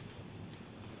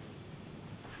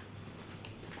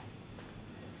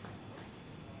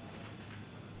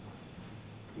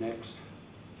 Next.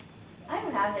 I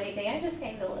don't have anything, I just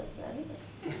came to listen.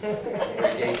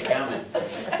 Appreciate your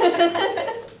comments.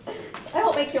 I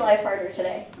won't make your life harder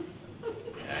today.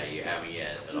 You haven't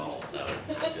yet at all, so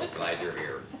just glad you're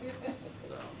here,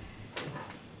 so.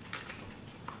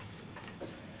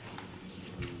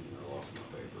 I lost my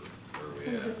paper. Where are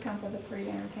You we at? just come for the free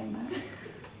entertainment.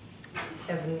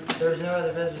 If there's no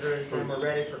other visitors, then we're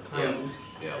ready for claims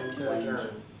Yeah. and to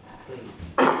adjourn, please.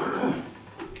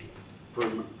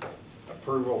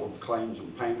 Approval of claims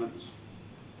and payments.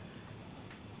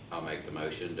 I'll make the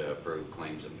motion to approve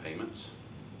claims and payments.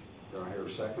 Do I hear a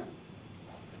second?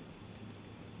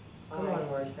 Come on,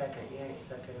 Lori, second, you ain't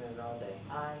seconding it all day.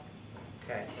 Aye.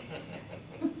 Okay.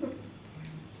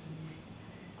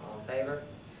 All in favor?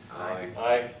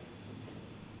 Aye.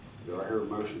 Do I hear a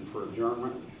motion for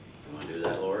adjournment? You wanna do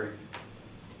that, Lori?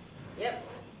 Yep.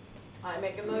 I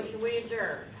make a motion, we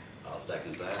adjourn. I'll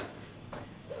second that.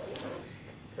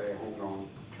 Okay, hold on,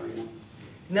 Trina.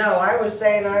 No, I was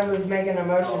saying I was making a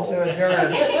motion to adjourn.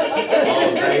 All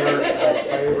in favor? All in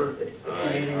favor?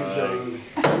 Aye. Meeting adjourned.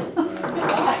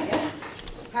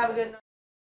 Have a good night.